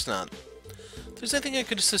 Of course not. If there's anything I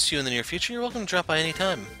could assist you in the near future, you're welcome to drop by any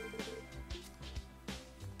time.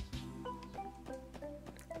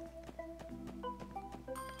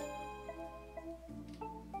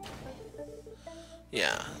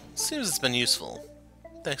 Yeah, seems it's been useful.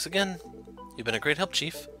 Thanks again. You've been a great help,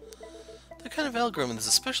 Chief. That kind of algorithm is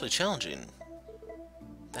especially challenging.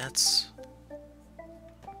 That's...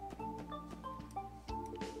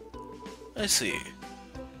 I see.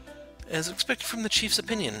 As expected from the Chief's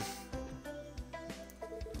opinion.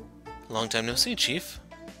 Long time no see, Chief.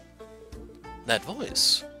 That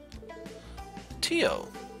voice. Tio,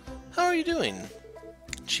 how are you doing?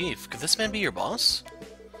 Chief, could this man be your boss?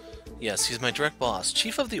 Yes, he's my direct boss,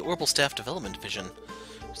 Chief of the Orbital Staff Development Division.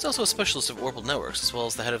 He's also a specialist of Orbital Networks, as well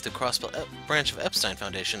as the head of the Crossbell branch of Epstein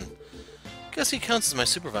Foundation. Guess he counts as my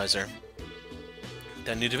supervisor.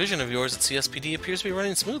 That new division of yours at CSPD appears to be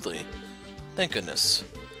running smoothly. Thank goodness.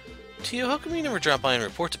 Tio, how come you never drop by and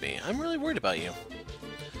report to me? I'm really worried about you.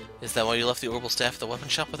 Is that why you left the Orbital staff at the weapon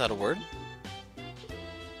shop without a word?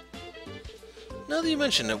 Now that you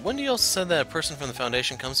mention it, Wendy also said that a person from the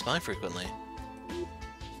Foundation comes by frequently.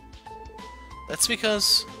 That's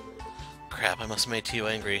because... Crap, I must have made Tio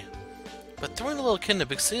angry. But throwing a little kid in a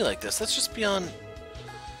big city like this, that's just beyond...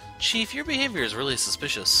 Chief, your behavior is really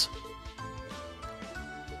suspicious.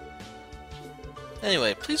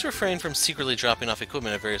 Anyway, please refrain from secretly dropping off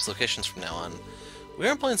equipment at various locations from now on. We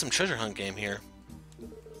aren't playing some treasure hunt game here.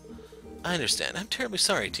 I understand. I'm terribly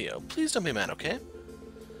sorry, Tio. Please don't be mad, okay?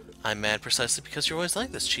 I'm mad precisely because you're always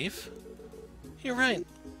like this, Chief. You're right.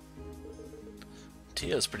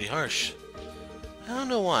 Tio's pretty harsh. I don't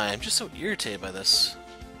know why, I'm just so irritated by this.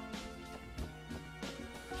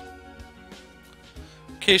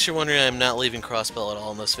 In case you're wondering, I'm not leaving Crossbell at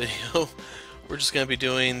all in this video. We're just going to be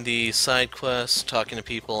doing the side quests, talking to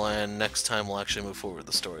people, and next time we'll actually move forward with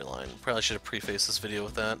the storyline. Probably should have prefaced this video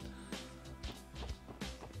with that.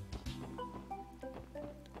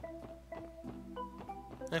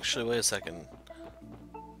 Actually, wait a second.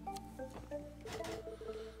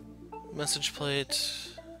 Message plate.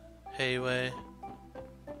 Hayway.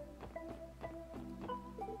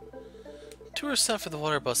 Tour stop for the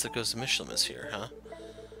water bus that goes to Michelin is here, huh?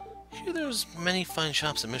 Here there's many fine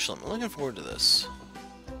shops in Michelin. I'm looking forward to this.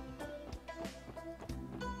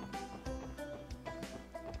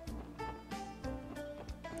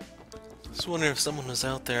 Just wondering if someone was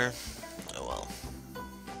out there. Oh well.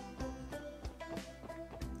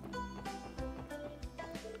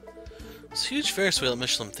 It's a huge Ferris wheel at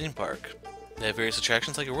Michelin theme park. They have various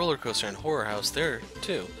attractions like a roller coaster and horror house there,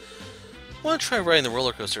 too. I want to try riding the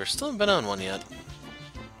roller coaster. Still haven't been on one yet.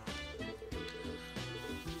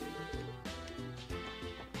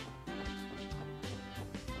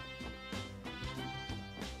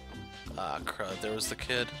 Ah, crud, there was the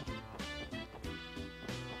kid.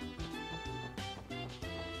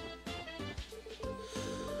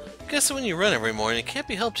 Guess when you run every morning, it can't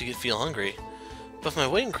be helped you feel hungry. But if my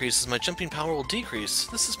weight increases, my jumping power will decrease.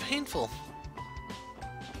 This is painful.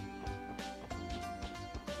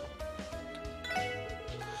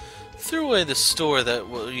 Threw away the store that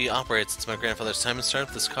we operate since my grandfather's time and started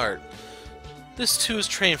up this cart. This too is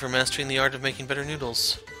trained for mastering the art of making better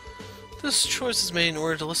noodles. This choice is made in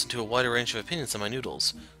order to listen to a wider range of opinions on my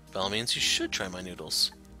noodles. By all means, you should try my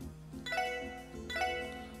noodles.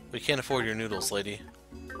 We can't afford your noodles, lady.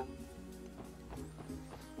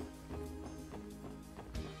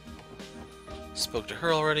 Spoke to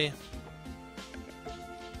her already.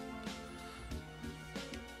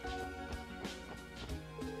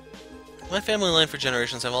 My family line for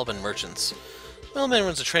generations have all been merchants. My old man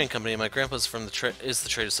runs a trading company, and my grandpa is the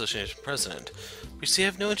trade association president. But you see, I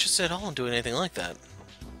have no interest at all in doing anything like that.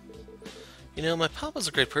 You know, my papa's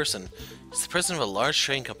a great person. He's the president of a large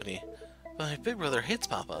trading company. But my big brother hates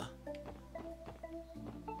Papa.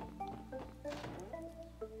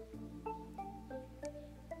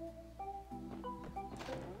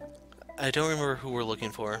 I don't remember who we're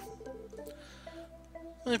looking for.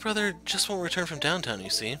 My brother just won't return from downtown, you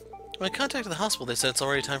see. When I contacted the hospital, they said it's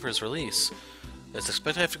already time for his release. As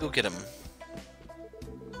expected, I have to go get him.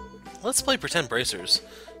 Let's play pretend bracers.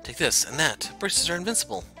 Take this and that. Bracers are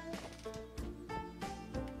invincible.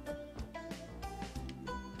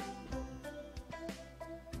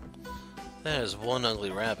 That is one ugly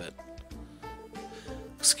rabbit.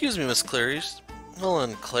 Excuse me, Miss Clarice. Hold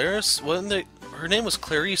on, Clarice? Her name was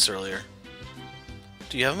Clarice earlier.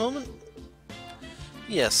 Do you have a moment?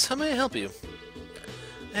 Yes, how may I help you?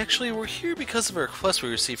 Actually, we're here because of a request we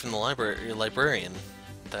received from the librarian.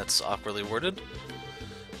 That's awkwardly worded.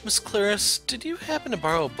 Miss Clarice, did you happen to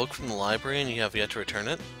borrow a book from the library and you have yet to return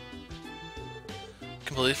it?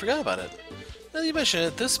 Completely forgot about it. Now that you mention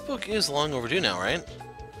it, this book is long overdue now, right?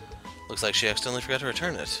 Looks like she accidentally forgot to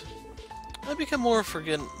return it. I become more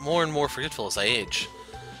and more forgetful as I age.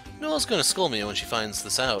 Noelle's going to scold me when she finds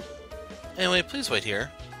this out. Anyway, please wait here.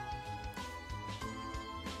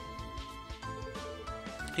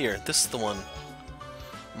 Here, this is the one.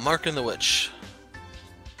 Mark and the Witch.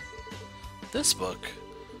 This book?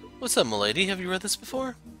 What's up, milady? Have you read this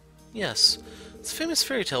before? Yes. It's a famous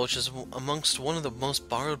fairy tale which is amongst one of the most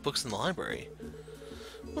borrowed books in the library.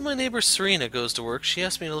 When my neighbor Serena goes to work, she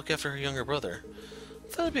asked me to look after her younger brother. I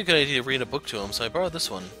thought it'd be a good idea to read a book to him, so I borrowed this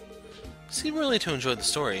one. He seemed really to enjoy the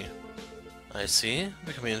story. I see. I'm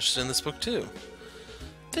becoming interested in this book too.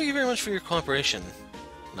 Thank you very much for your cooperation.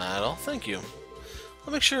 Not at all, thank you.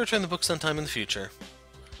 I'll make sure to return the book sometime in the future.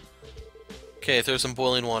 Okay, throw some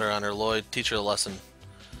boiling water on her, Lloyd. Teach her a lesson.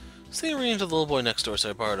 Say reading to the little boy next door, so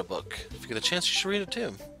I borrowed a book. If you get a chance, you should read it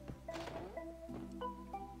too.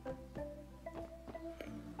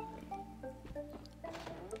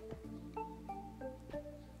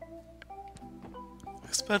 I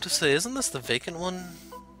was about to say, isn't this the vacant one?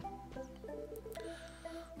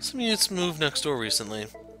 Some youths moved next door recently.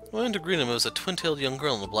 When I went to greet him, it was a twin-tailed young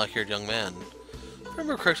girl and a black-haired young man. If I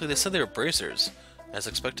remember correctly, they said they were bracers. As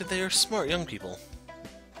expected, they are smart young people.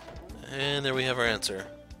 And there we have our answer.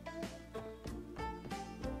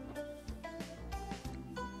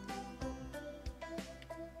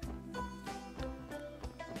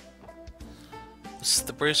 This is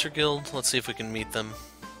the Bracer Guild. Let's see if we can meet them.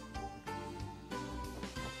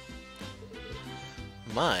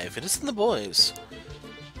 My, if it isn't the boys.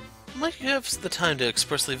 Might you have the time to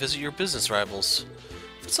expressly visit your business rivals?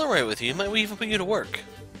 If it's alright with you, might we even put you to work?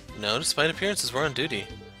 No, despite appearances, we're on duty.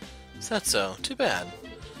 Is that so? Too bad.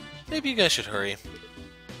 Maybe you guys should hurry.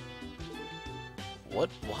 What?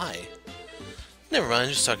 Why? Never mind,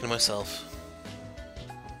 just talking to myself.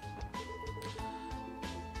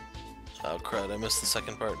 Oh crud, I missed the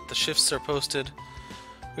second part. The shifts are posted.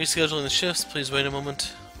 Rescheduling the shifts, please wait a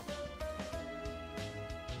moment.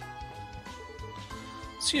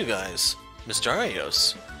 It's you guys. Mr.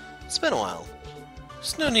 Arios. It's been a while.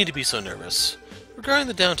 There's no need to be so nervous. Regarding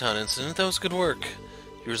the downtown incident, that was good work.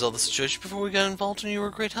 You resolved the situation before we got involved and you were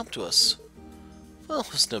a great help to us. Well,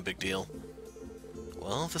 it's no big deal.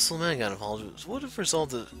 Well, if this little man got involved, it would have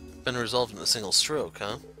been resolved in a single stroke,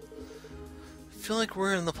 huh? I feel like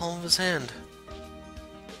we're in the palm of his hand.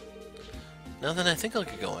 Now then, I think I'll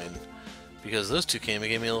get going. Because those two came and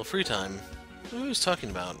gave me a little free time. What are we talking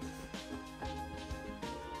about?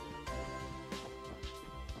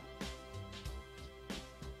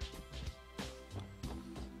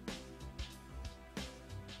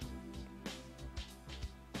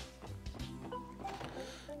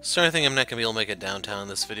 Starting to think I'm not going to be able to make it downtown in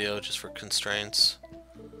this video, just for constraints.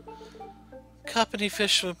 Caught any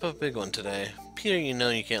fish with a big one today. Peter, you know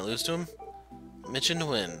you can't lose to him. Mission to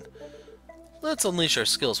win. Let's unleash our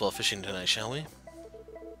skills while fishing tonight, shall we?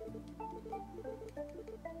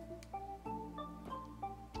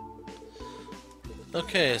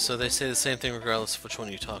 Okay, so they say the same thing regardless of which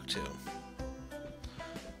one you talk to.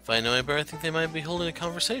 If I know any better, I think they might be holding a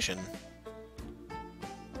conversation.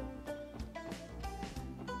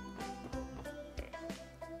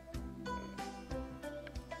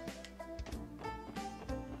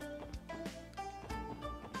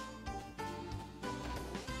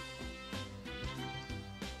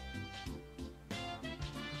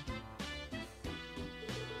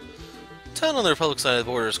 Town on the Republic side of the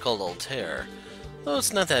border is called Altair. Though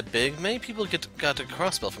it's not that big, many people got to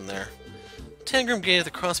Crossbell from there. Tangram Gate at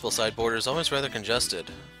the Crossbell side border is always rather congested.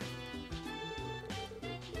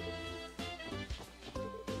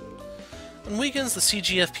 On weekends, the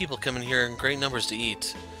CGF people come in here in great numbers to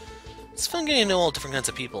eat. It's fun getting to know all different kinds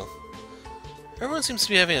of people. Everyone seems to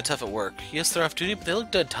be having it tough at work. Yes, they're off duty, but they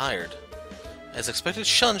look dead tired. As expected,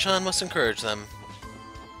 Shan must encourage them.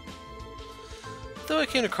 Though I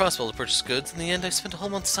came to Crossbell to purchase goods, in the end I spent a whole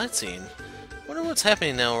month sightseeing. Wonder what's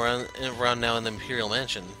happening now around now in the Imperial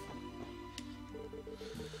Mansion.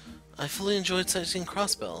 I fully enjoyed sightseeing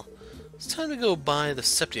Crossbell. It's time to go buy the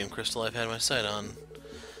Septium crystal I've had my sight on.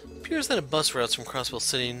 It appears that a bus route from Crossbell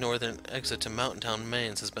City northern exit to Mountain Town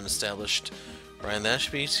Mains has been established. Ryan, that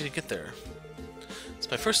should be easy to get there. It's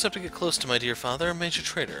my first step to get close to my dear father, a major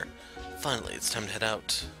trader. Finally, it's time to head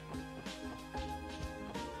out.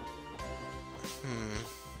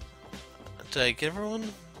 Did I get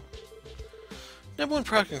everyone? Number one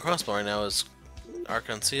product in Crossbell right now is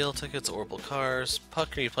Archon CL tickets, Orbital cars.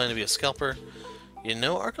 Puck, are you planning to be a scalper? You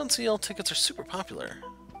know, Archon CL tickets are super popular.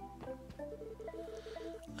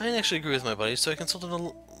 I didn't actually agree with my buddy, so I consulted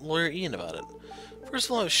a lawyer Ian about it. First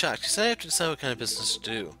of all, I was shocked. He said I have to decide what kind of business to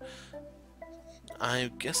do.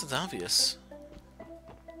 I guess it's obvious.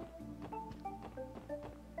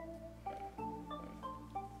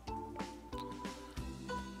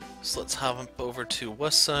 So let's hop over to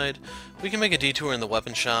West Side. We can make a detour in the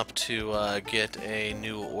weapon shop to get a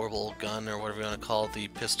new orbital gun, or whatever you want to call it, the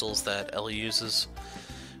pistols that Ellie uses.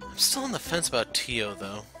 I'm still on the fence about Tio,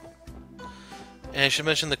 though. And I should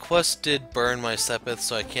mention, the quest did burn my Sepith,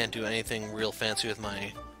 so I can't do anything real fancy with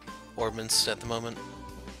my ordnance at the moment.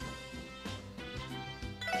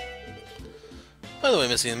 By the way,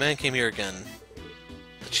 Missy, the man came here again.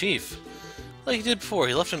 The chief. Like he did before,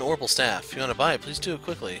 he left an orbital staff. If you want to buy it, please do it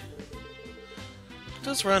quickly. He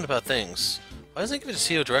does roundabout things. Why doesn't he give it to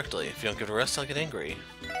Tio directly? If you don't give it a rest, I'll get angry.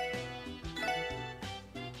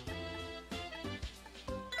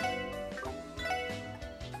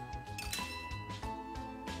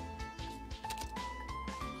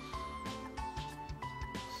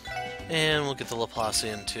 And we'll get the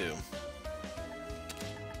Laplacian too.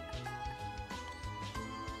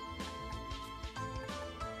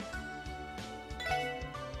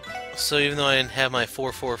 So even though I didn't have my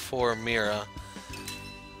 444 Mira,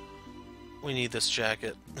 we need this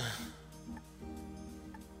jacket.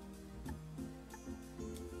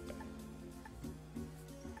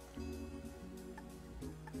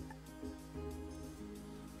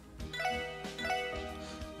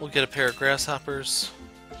 We'll get a pair of grasshoppers.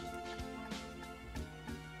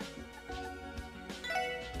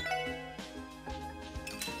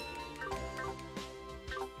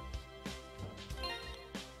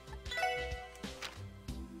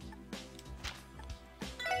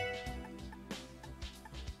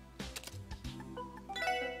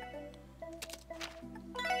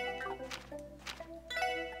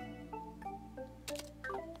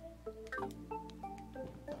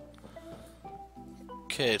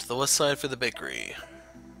 Okay, to the west side for the bakery.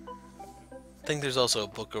 I think there's also a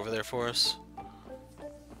book over there for us.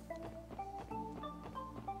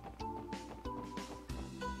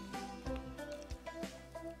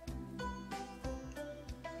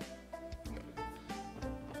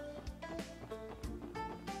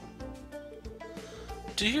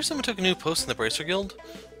 Did you hear someone took a new post in the Bracer Guild? I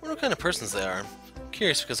wonder what kind of persons they are. I'm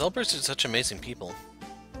curious because all Bracers are such amazing people.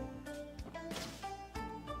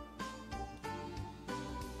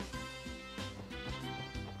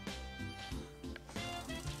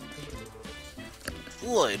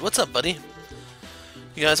 Lloyd, what's up, buddy?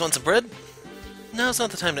 You guys want some bread? Now's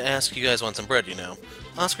not the time to ask you guys want some bread, you know.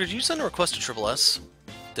 Oscar, did you send a request to Triple S?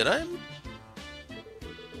 Did I?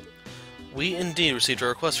 We indeed received a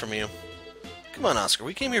request from you. Come on, Oscar,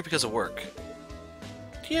 we came here because of work.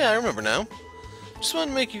 Yeah, I remember now. Just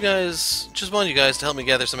wanted you guys to help me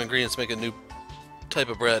gather some ingredients to make a new type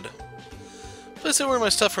of bread. Place I ordered my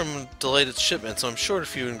stuff from delayed its shipment, so I'm short a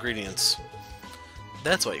few ingredients.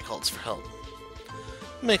 That's why you called us for help.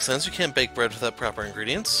 Makes sense, you can't bake bread without proper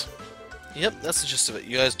ingredients. Yep, that's the gist of it.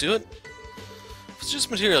 You guys do it? If it's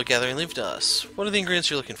just material gathering, leave it to us. What are the ingredients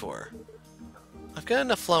you're looking for? I've got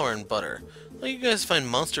enough flour and butter. Well, you guys find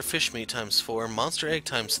monster fish meat times 4, monster egg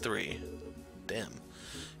times 3. Damn.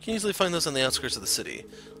 You can easily find those on the outskirts of the city.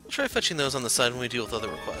 We'll try fetching those on the side when we deal with other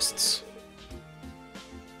requests.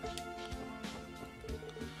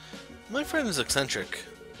 My friend is eccentric.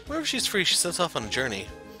 Whenever she's free, she sets off on a journey.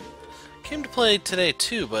 Came to play today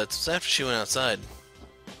too, but it's after she went outside.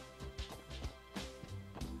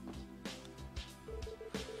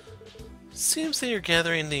 Seems that you're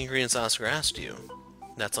gathering the ingredients Oscar asked you.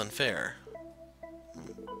 That's unfair.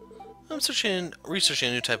 I'm researching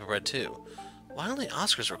a new type of bread too. Why only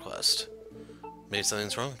Oscar's request? Maybe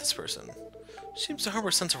something's wrong with this person. She seems to harbor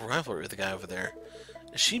a sense of rivalry with the guy over there.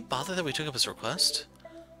 Is she bothered that we took up his request?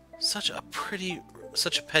 Such a petty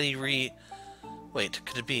Wait,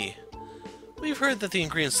 could it be? We've heard that the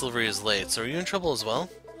ingredients delivery is late, so are you in trouble as well?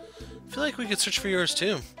 I feel like we could search for yours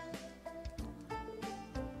too.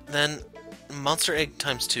 Then, monster egg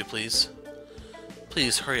times 2, please.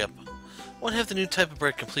 Please, hurry up. I want to have the new type of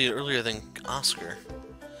bread completed earlier than Oscar.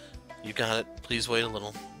 You got it. Please wait a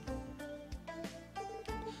little.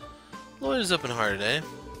 Lloyd is open-hearted, eh?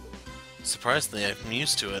 Surprisingly, I'm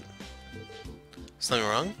used to it. Something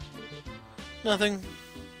wrong? Nothing.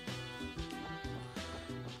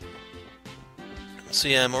 So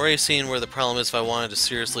yeah, I'm already seeing where the problem is if I wanted to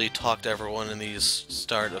seriously talk to everyone in these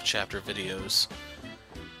start of chapter videos.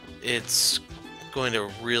 It's going to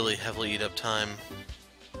really heavily eat up time.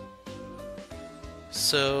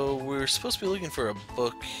 So we're supposed to be looking for a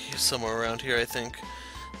book somewhere around here, I think.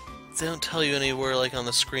 They don't tell you anywhere like on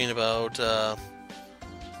the screen about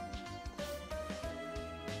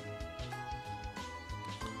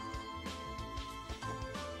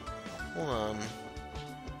hold on.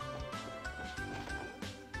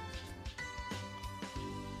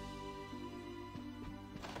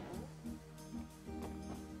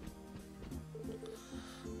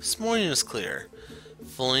 This morning is clear.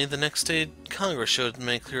 If only the next day Congress showed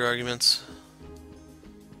many clear arguments.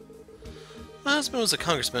 My husband was a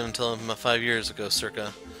congressman until 5 years ago,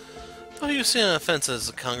 circa. Though he was sitting on a fence as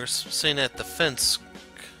a sitting at the fence.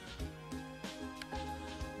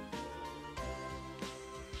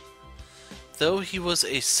 Though he was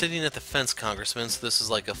a sitting at the fence congressman, so this is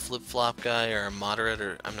like a flip-flop guy or a moderate,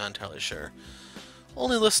 or I'm not entirely sure.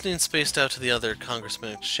 Only listening spaced out to the other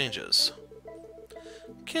congressman exchanges.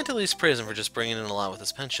 Can't at least praise him for just bringing in a lot with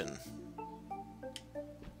his pension.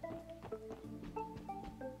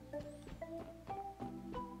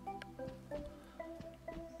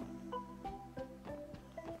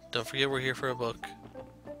 Don't forget we're here for a book.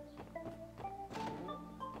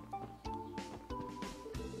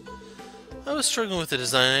 I was struggling with the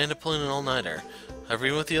design and I ended up pulling an all-nighter. However,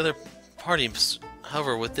 even the other party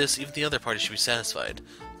should be satisfied.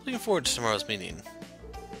 Looking forward to tomorrow's meeting.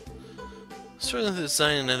 Struggling with the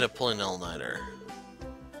design and ended up pulling an all-nighter.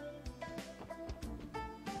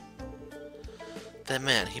 That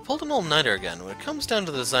man, he pulled an all-nighter again. When it comes down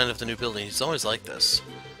to the design of the new building, he's always like this.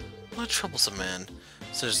 What a troublesome man.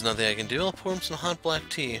 So there's nothing I can do, I'll pour him some hot black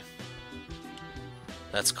tea.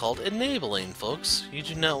 That's called enabling, folks. You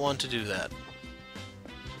do not want to do that.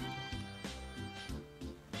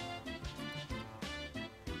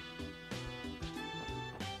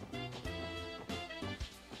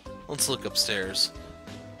 Let's look upstairs.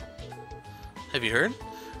 Have you heard?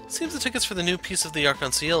 It seems the tickets for the new piece of the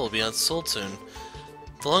Arc-en-Ciel will be sold soon.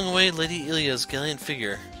 The long-awaited Lady Ilia's gallant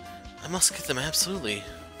figure. I must get them absolutely.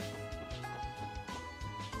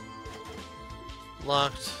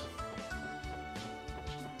 Locked.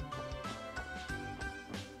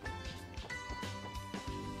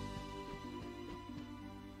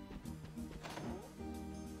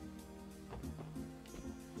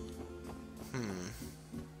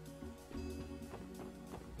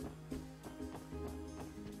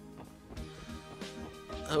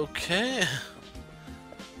 Okay.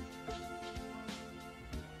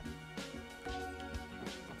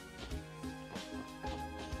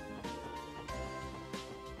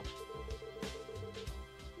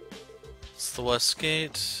 It's the West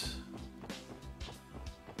Gate.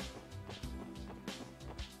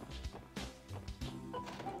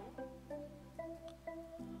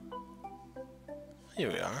 Here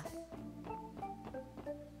we are.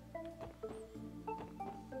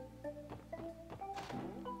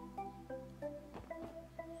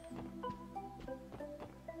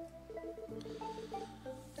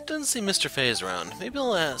 Doesn't seem Mr. Fay is around. Maybe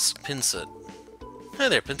I'll ask Pinsett. Hi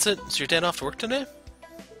there, Pinsett. Is your dad off to work today?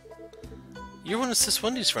 You're one of Sis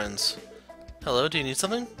Wendy's friends. Hello, do you need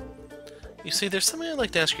something? You see, there's something I'd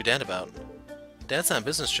like to ask your dad about. Dad's on a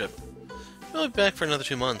business trip. He'll be back for another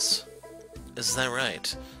 2 months. Is that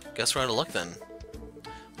right? Guess we're out of luck then.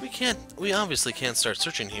 We obviously can't start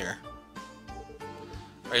searching here.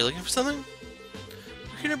 Are you looking for something?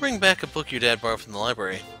 We're here to bring back a book your dad borrowed from the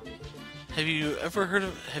library. Have you heard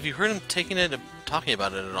him talking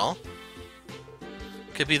about it at all?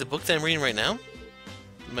 Could it be the book that I'm reading right now?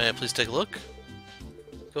 May I please take a look?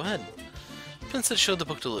 Go ahead. Princess showed the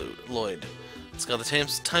book to Lloyd. It's got the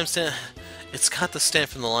timestamp. It's got the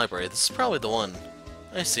stamp from the library. This is probably the one.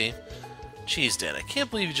 I see. Jeez, Dad, I can't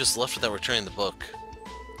believe you just left without returning the book.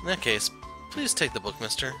 In that case, please take the book,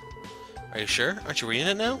 mister. Are you sure? Aren't you reading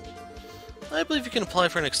it now? I believe you can apply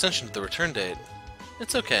for an extension to the return date.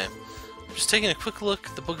 It's okay. Just taking a quick look,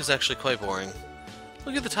 the book is actually quite boring.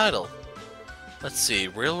 Look at the title. Let's see,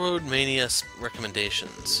 Railroad Mania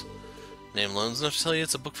Recommendations. Name alone is enough to tell you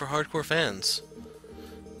it's a book for hardcore fans.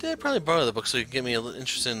 Dad probably borrow the book so you can get me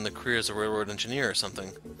interested in the career as a railroad engineer or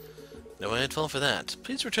something. No way I'd fall for that.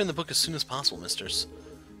 Please return the book as soon as possible, misters.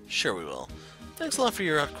 Sure we will. Thanks a lot for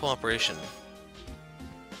your cooperation.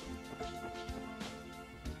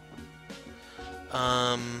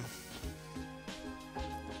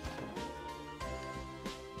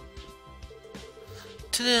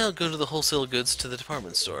 Today I'll go to the wholesale goods to the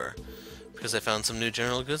department store. Because I found some new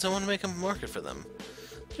general goods, I want to make a market for them.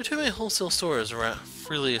 There are too many wholesale stores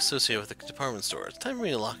freely associated with the department store. It's time for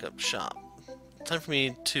me to lock up shop. Time for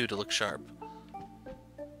me, too, to look sharp.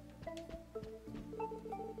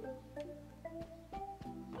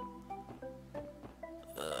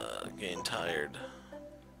 Getting tired.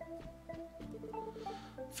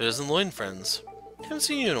 Fizz and Lloyd and friends. Haven't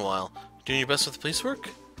seen you in a while. Doing your best with police work?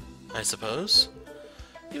 I suppose.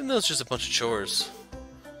 Even though it's just a bunch of chores.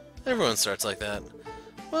 Everyone starts like that.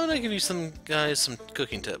 Why don't I give you guys some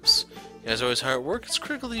cooking tips? You guys are always hard at work. It's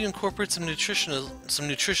critical that you incorporate some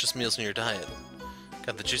nutritious meals in your diet.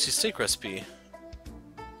 Got the juicy steak recipe.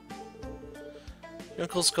 Your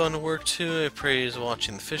uncle's gone to work too. I pray he's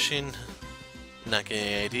watching the fishing. Not getting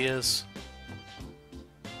any ideas.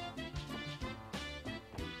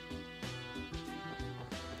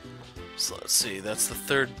 So let's see, that's the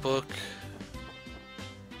third book.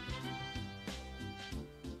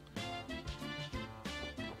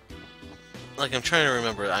 Like, I'm trying to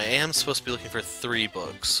remember, I am supposed to be looking for 3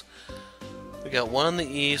 books. We got one in the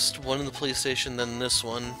east, one in the police station, then this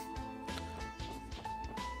one.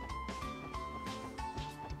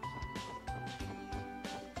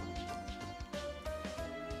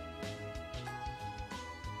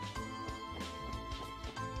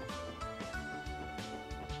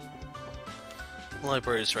 The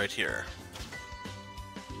library's right here.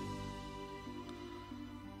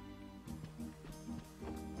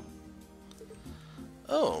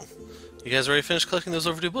 Oh, you guys already finished collecting those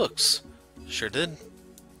overdue books? Sure did.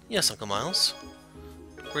 Yes, Uncle Miles.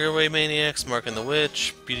 Railway Maniacs, Mark and the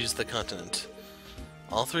Witch, Beauties of the Continent.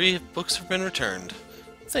 All 3 books have been returned.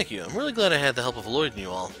 Thank you. I'm really glad I had the help of Lloyd and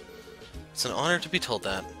you all. It's an honor to be told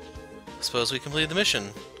that. I suppose we completed the mission.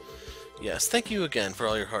 Yes, thank you again for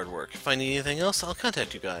all your hard work. If I need anything else, I'll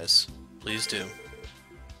contact you guys. Please do.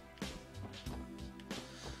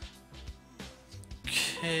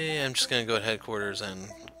 Okay, I'm just gonna go to headquarters and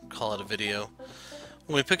call it a video.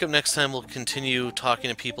 When we pick up next time, we'll continue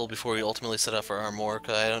talking to people before we ultimately set up for our more.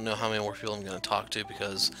 I don't know how many more people I'm gonna talk to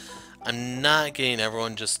because I'm not getting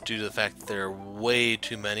everyone just due to the fact that there are way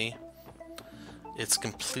too many. It's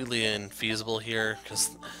completely infeasible here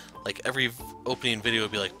because like every opening video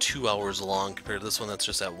would be like 2 hours long compared to this one that's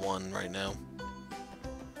just at 1 right now.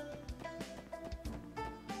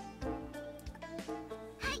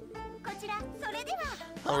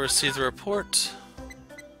 I'll receive the report.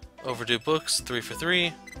 Overdue books, 3 for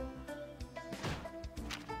 3.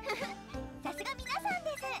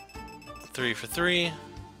 3 for 3.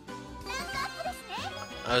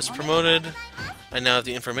 I was promoted. I now have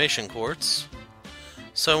the information quartz.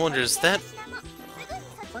 So I wonder, does that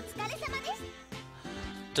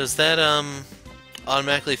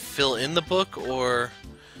automatically fill in the book, or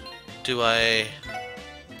do I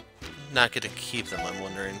not get to keep them, I'm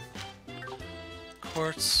wondering.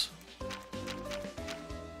 Quartz.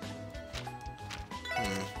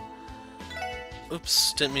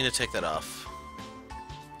 Oops, didn't mean to take that off.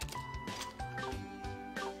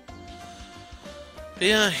 But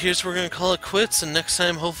yeah, here's where we're gonna call it quits, and next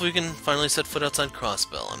time hopefully we can finally set foot outside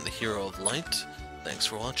Crossbell. I'm the hero of light. Thanks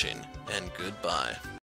for watching, and goodbye.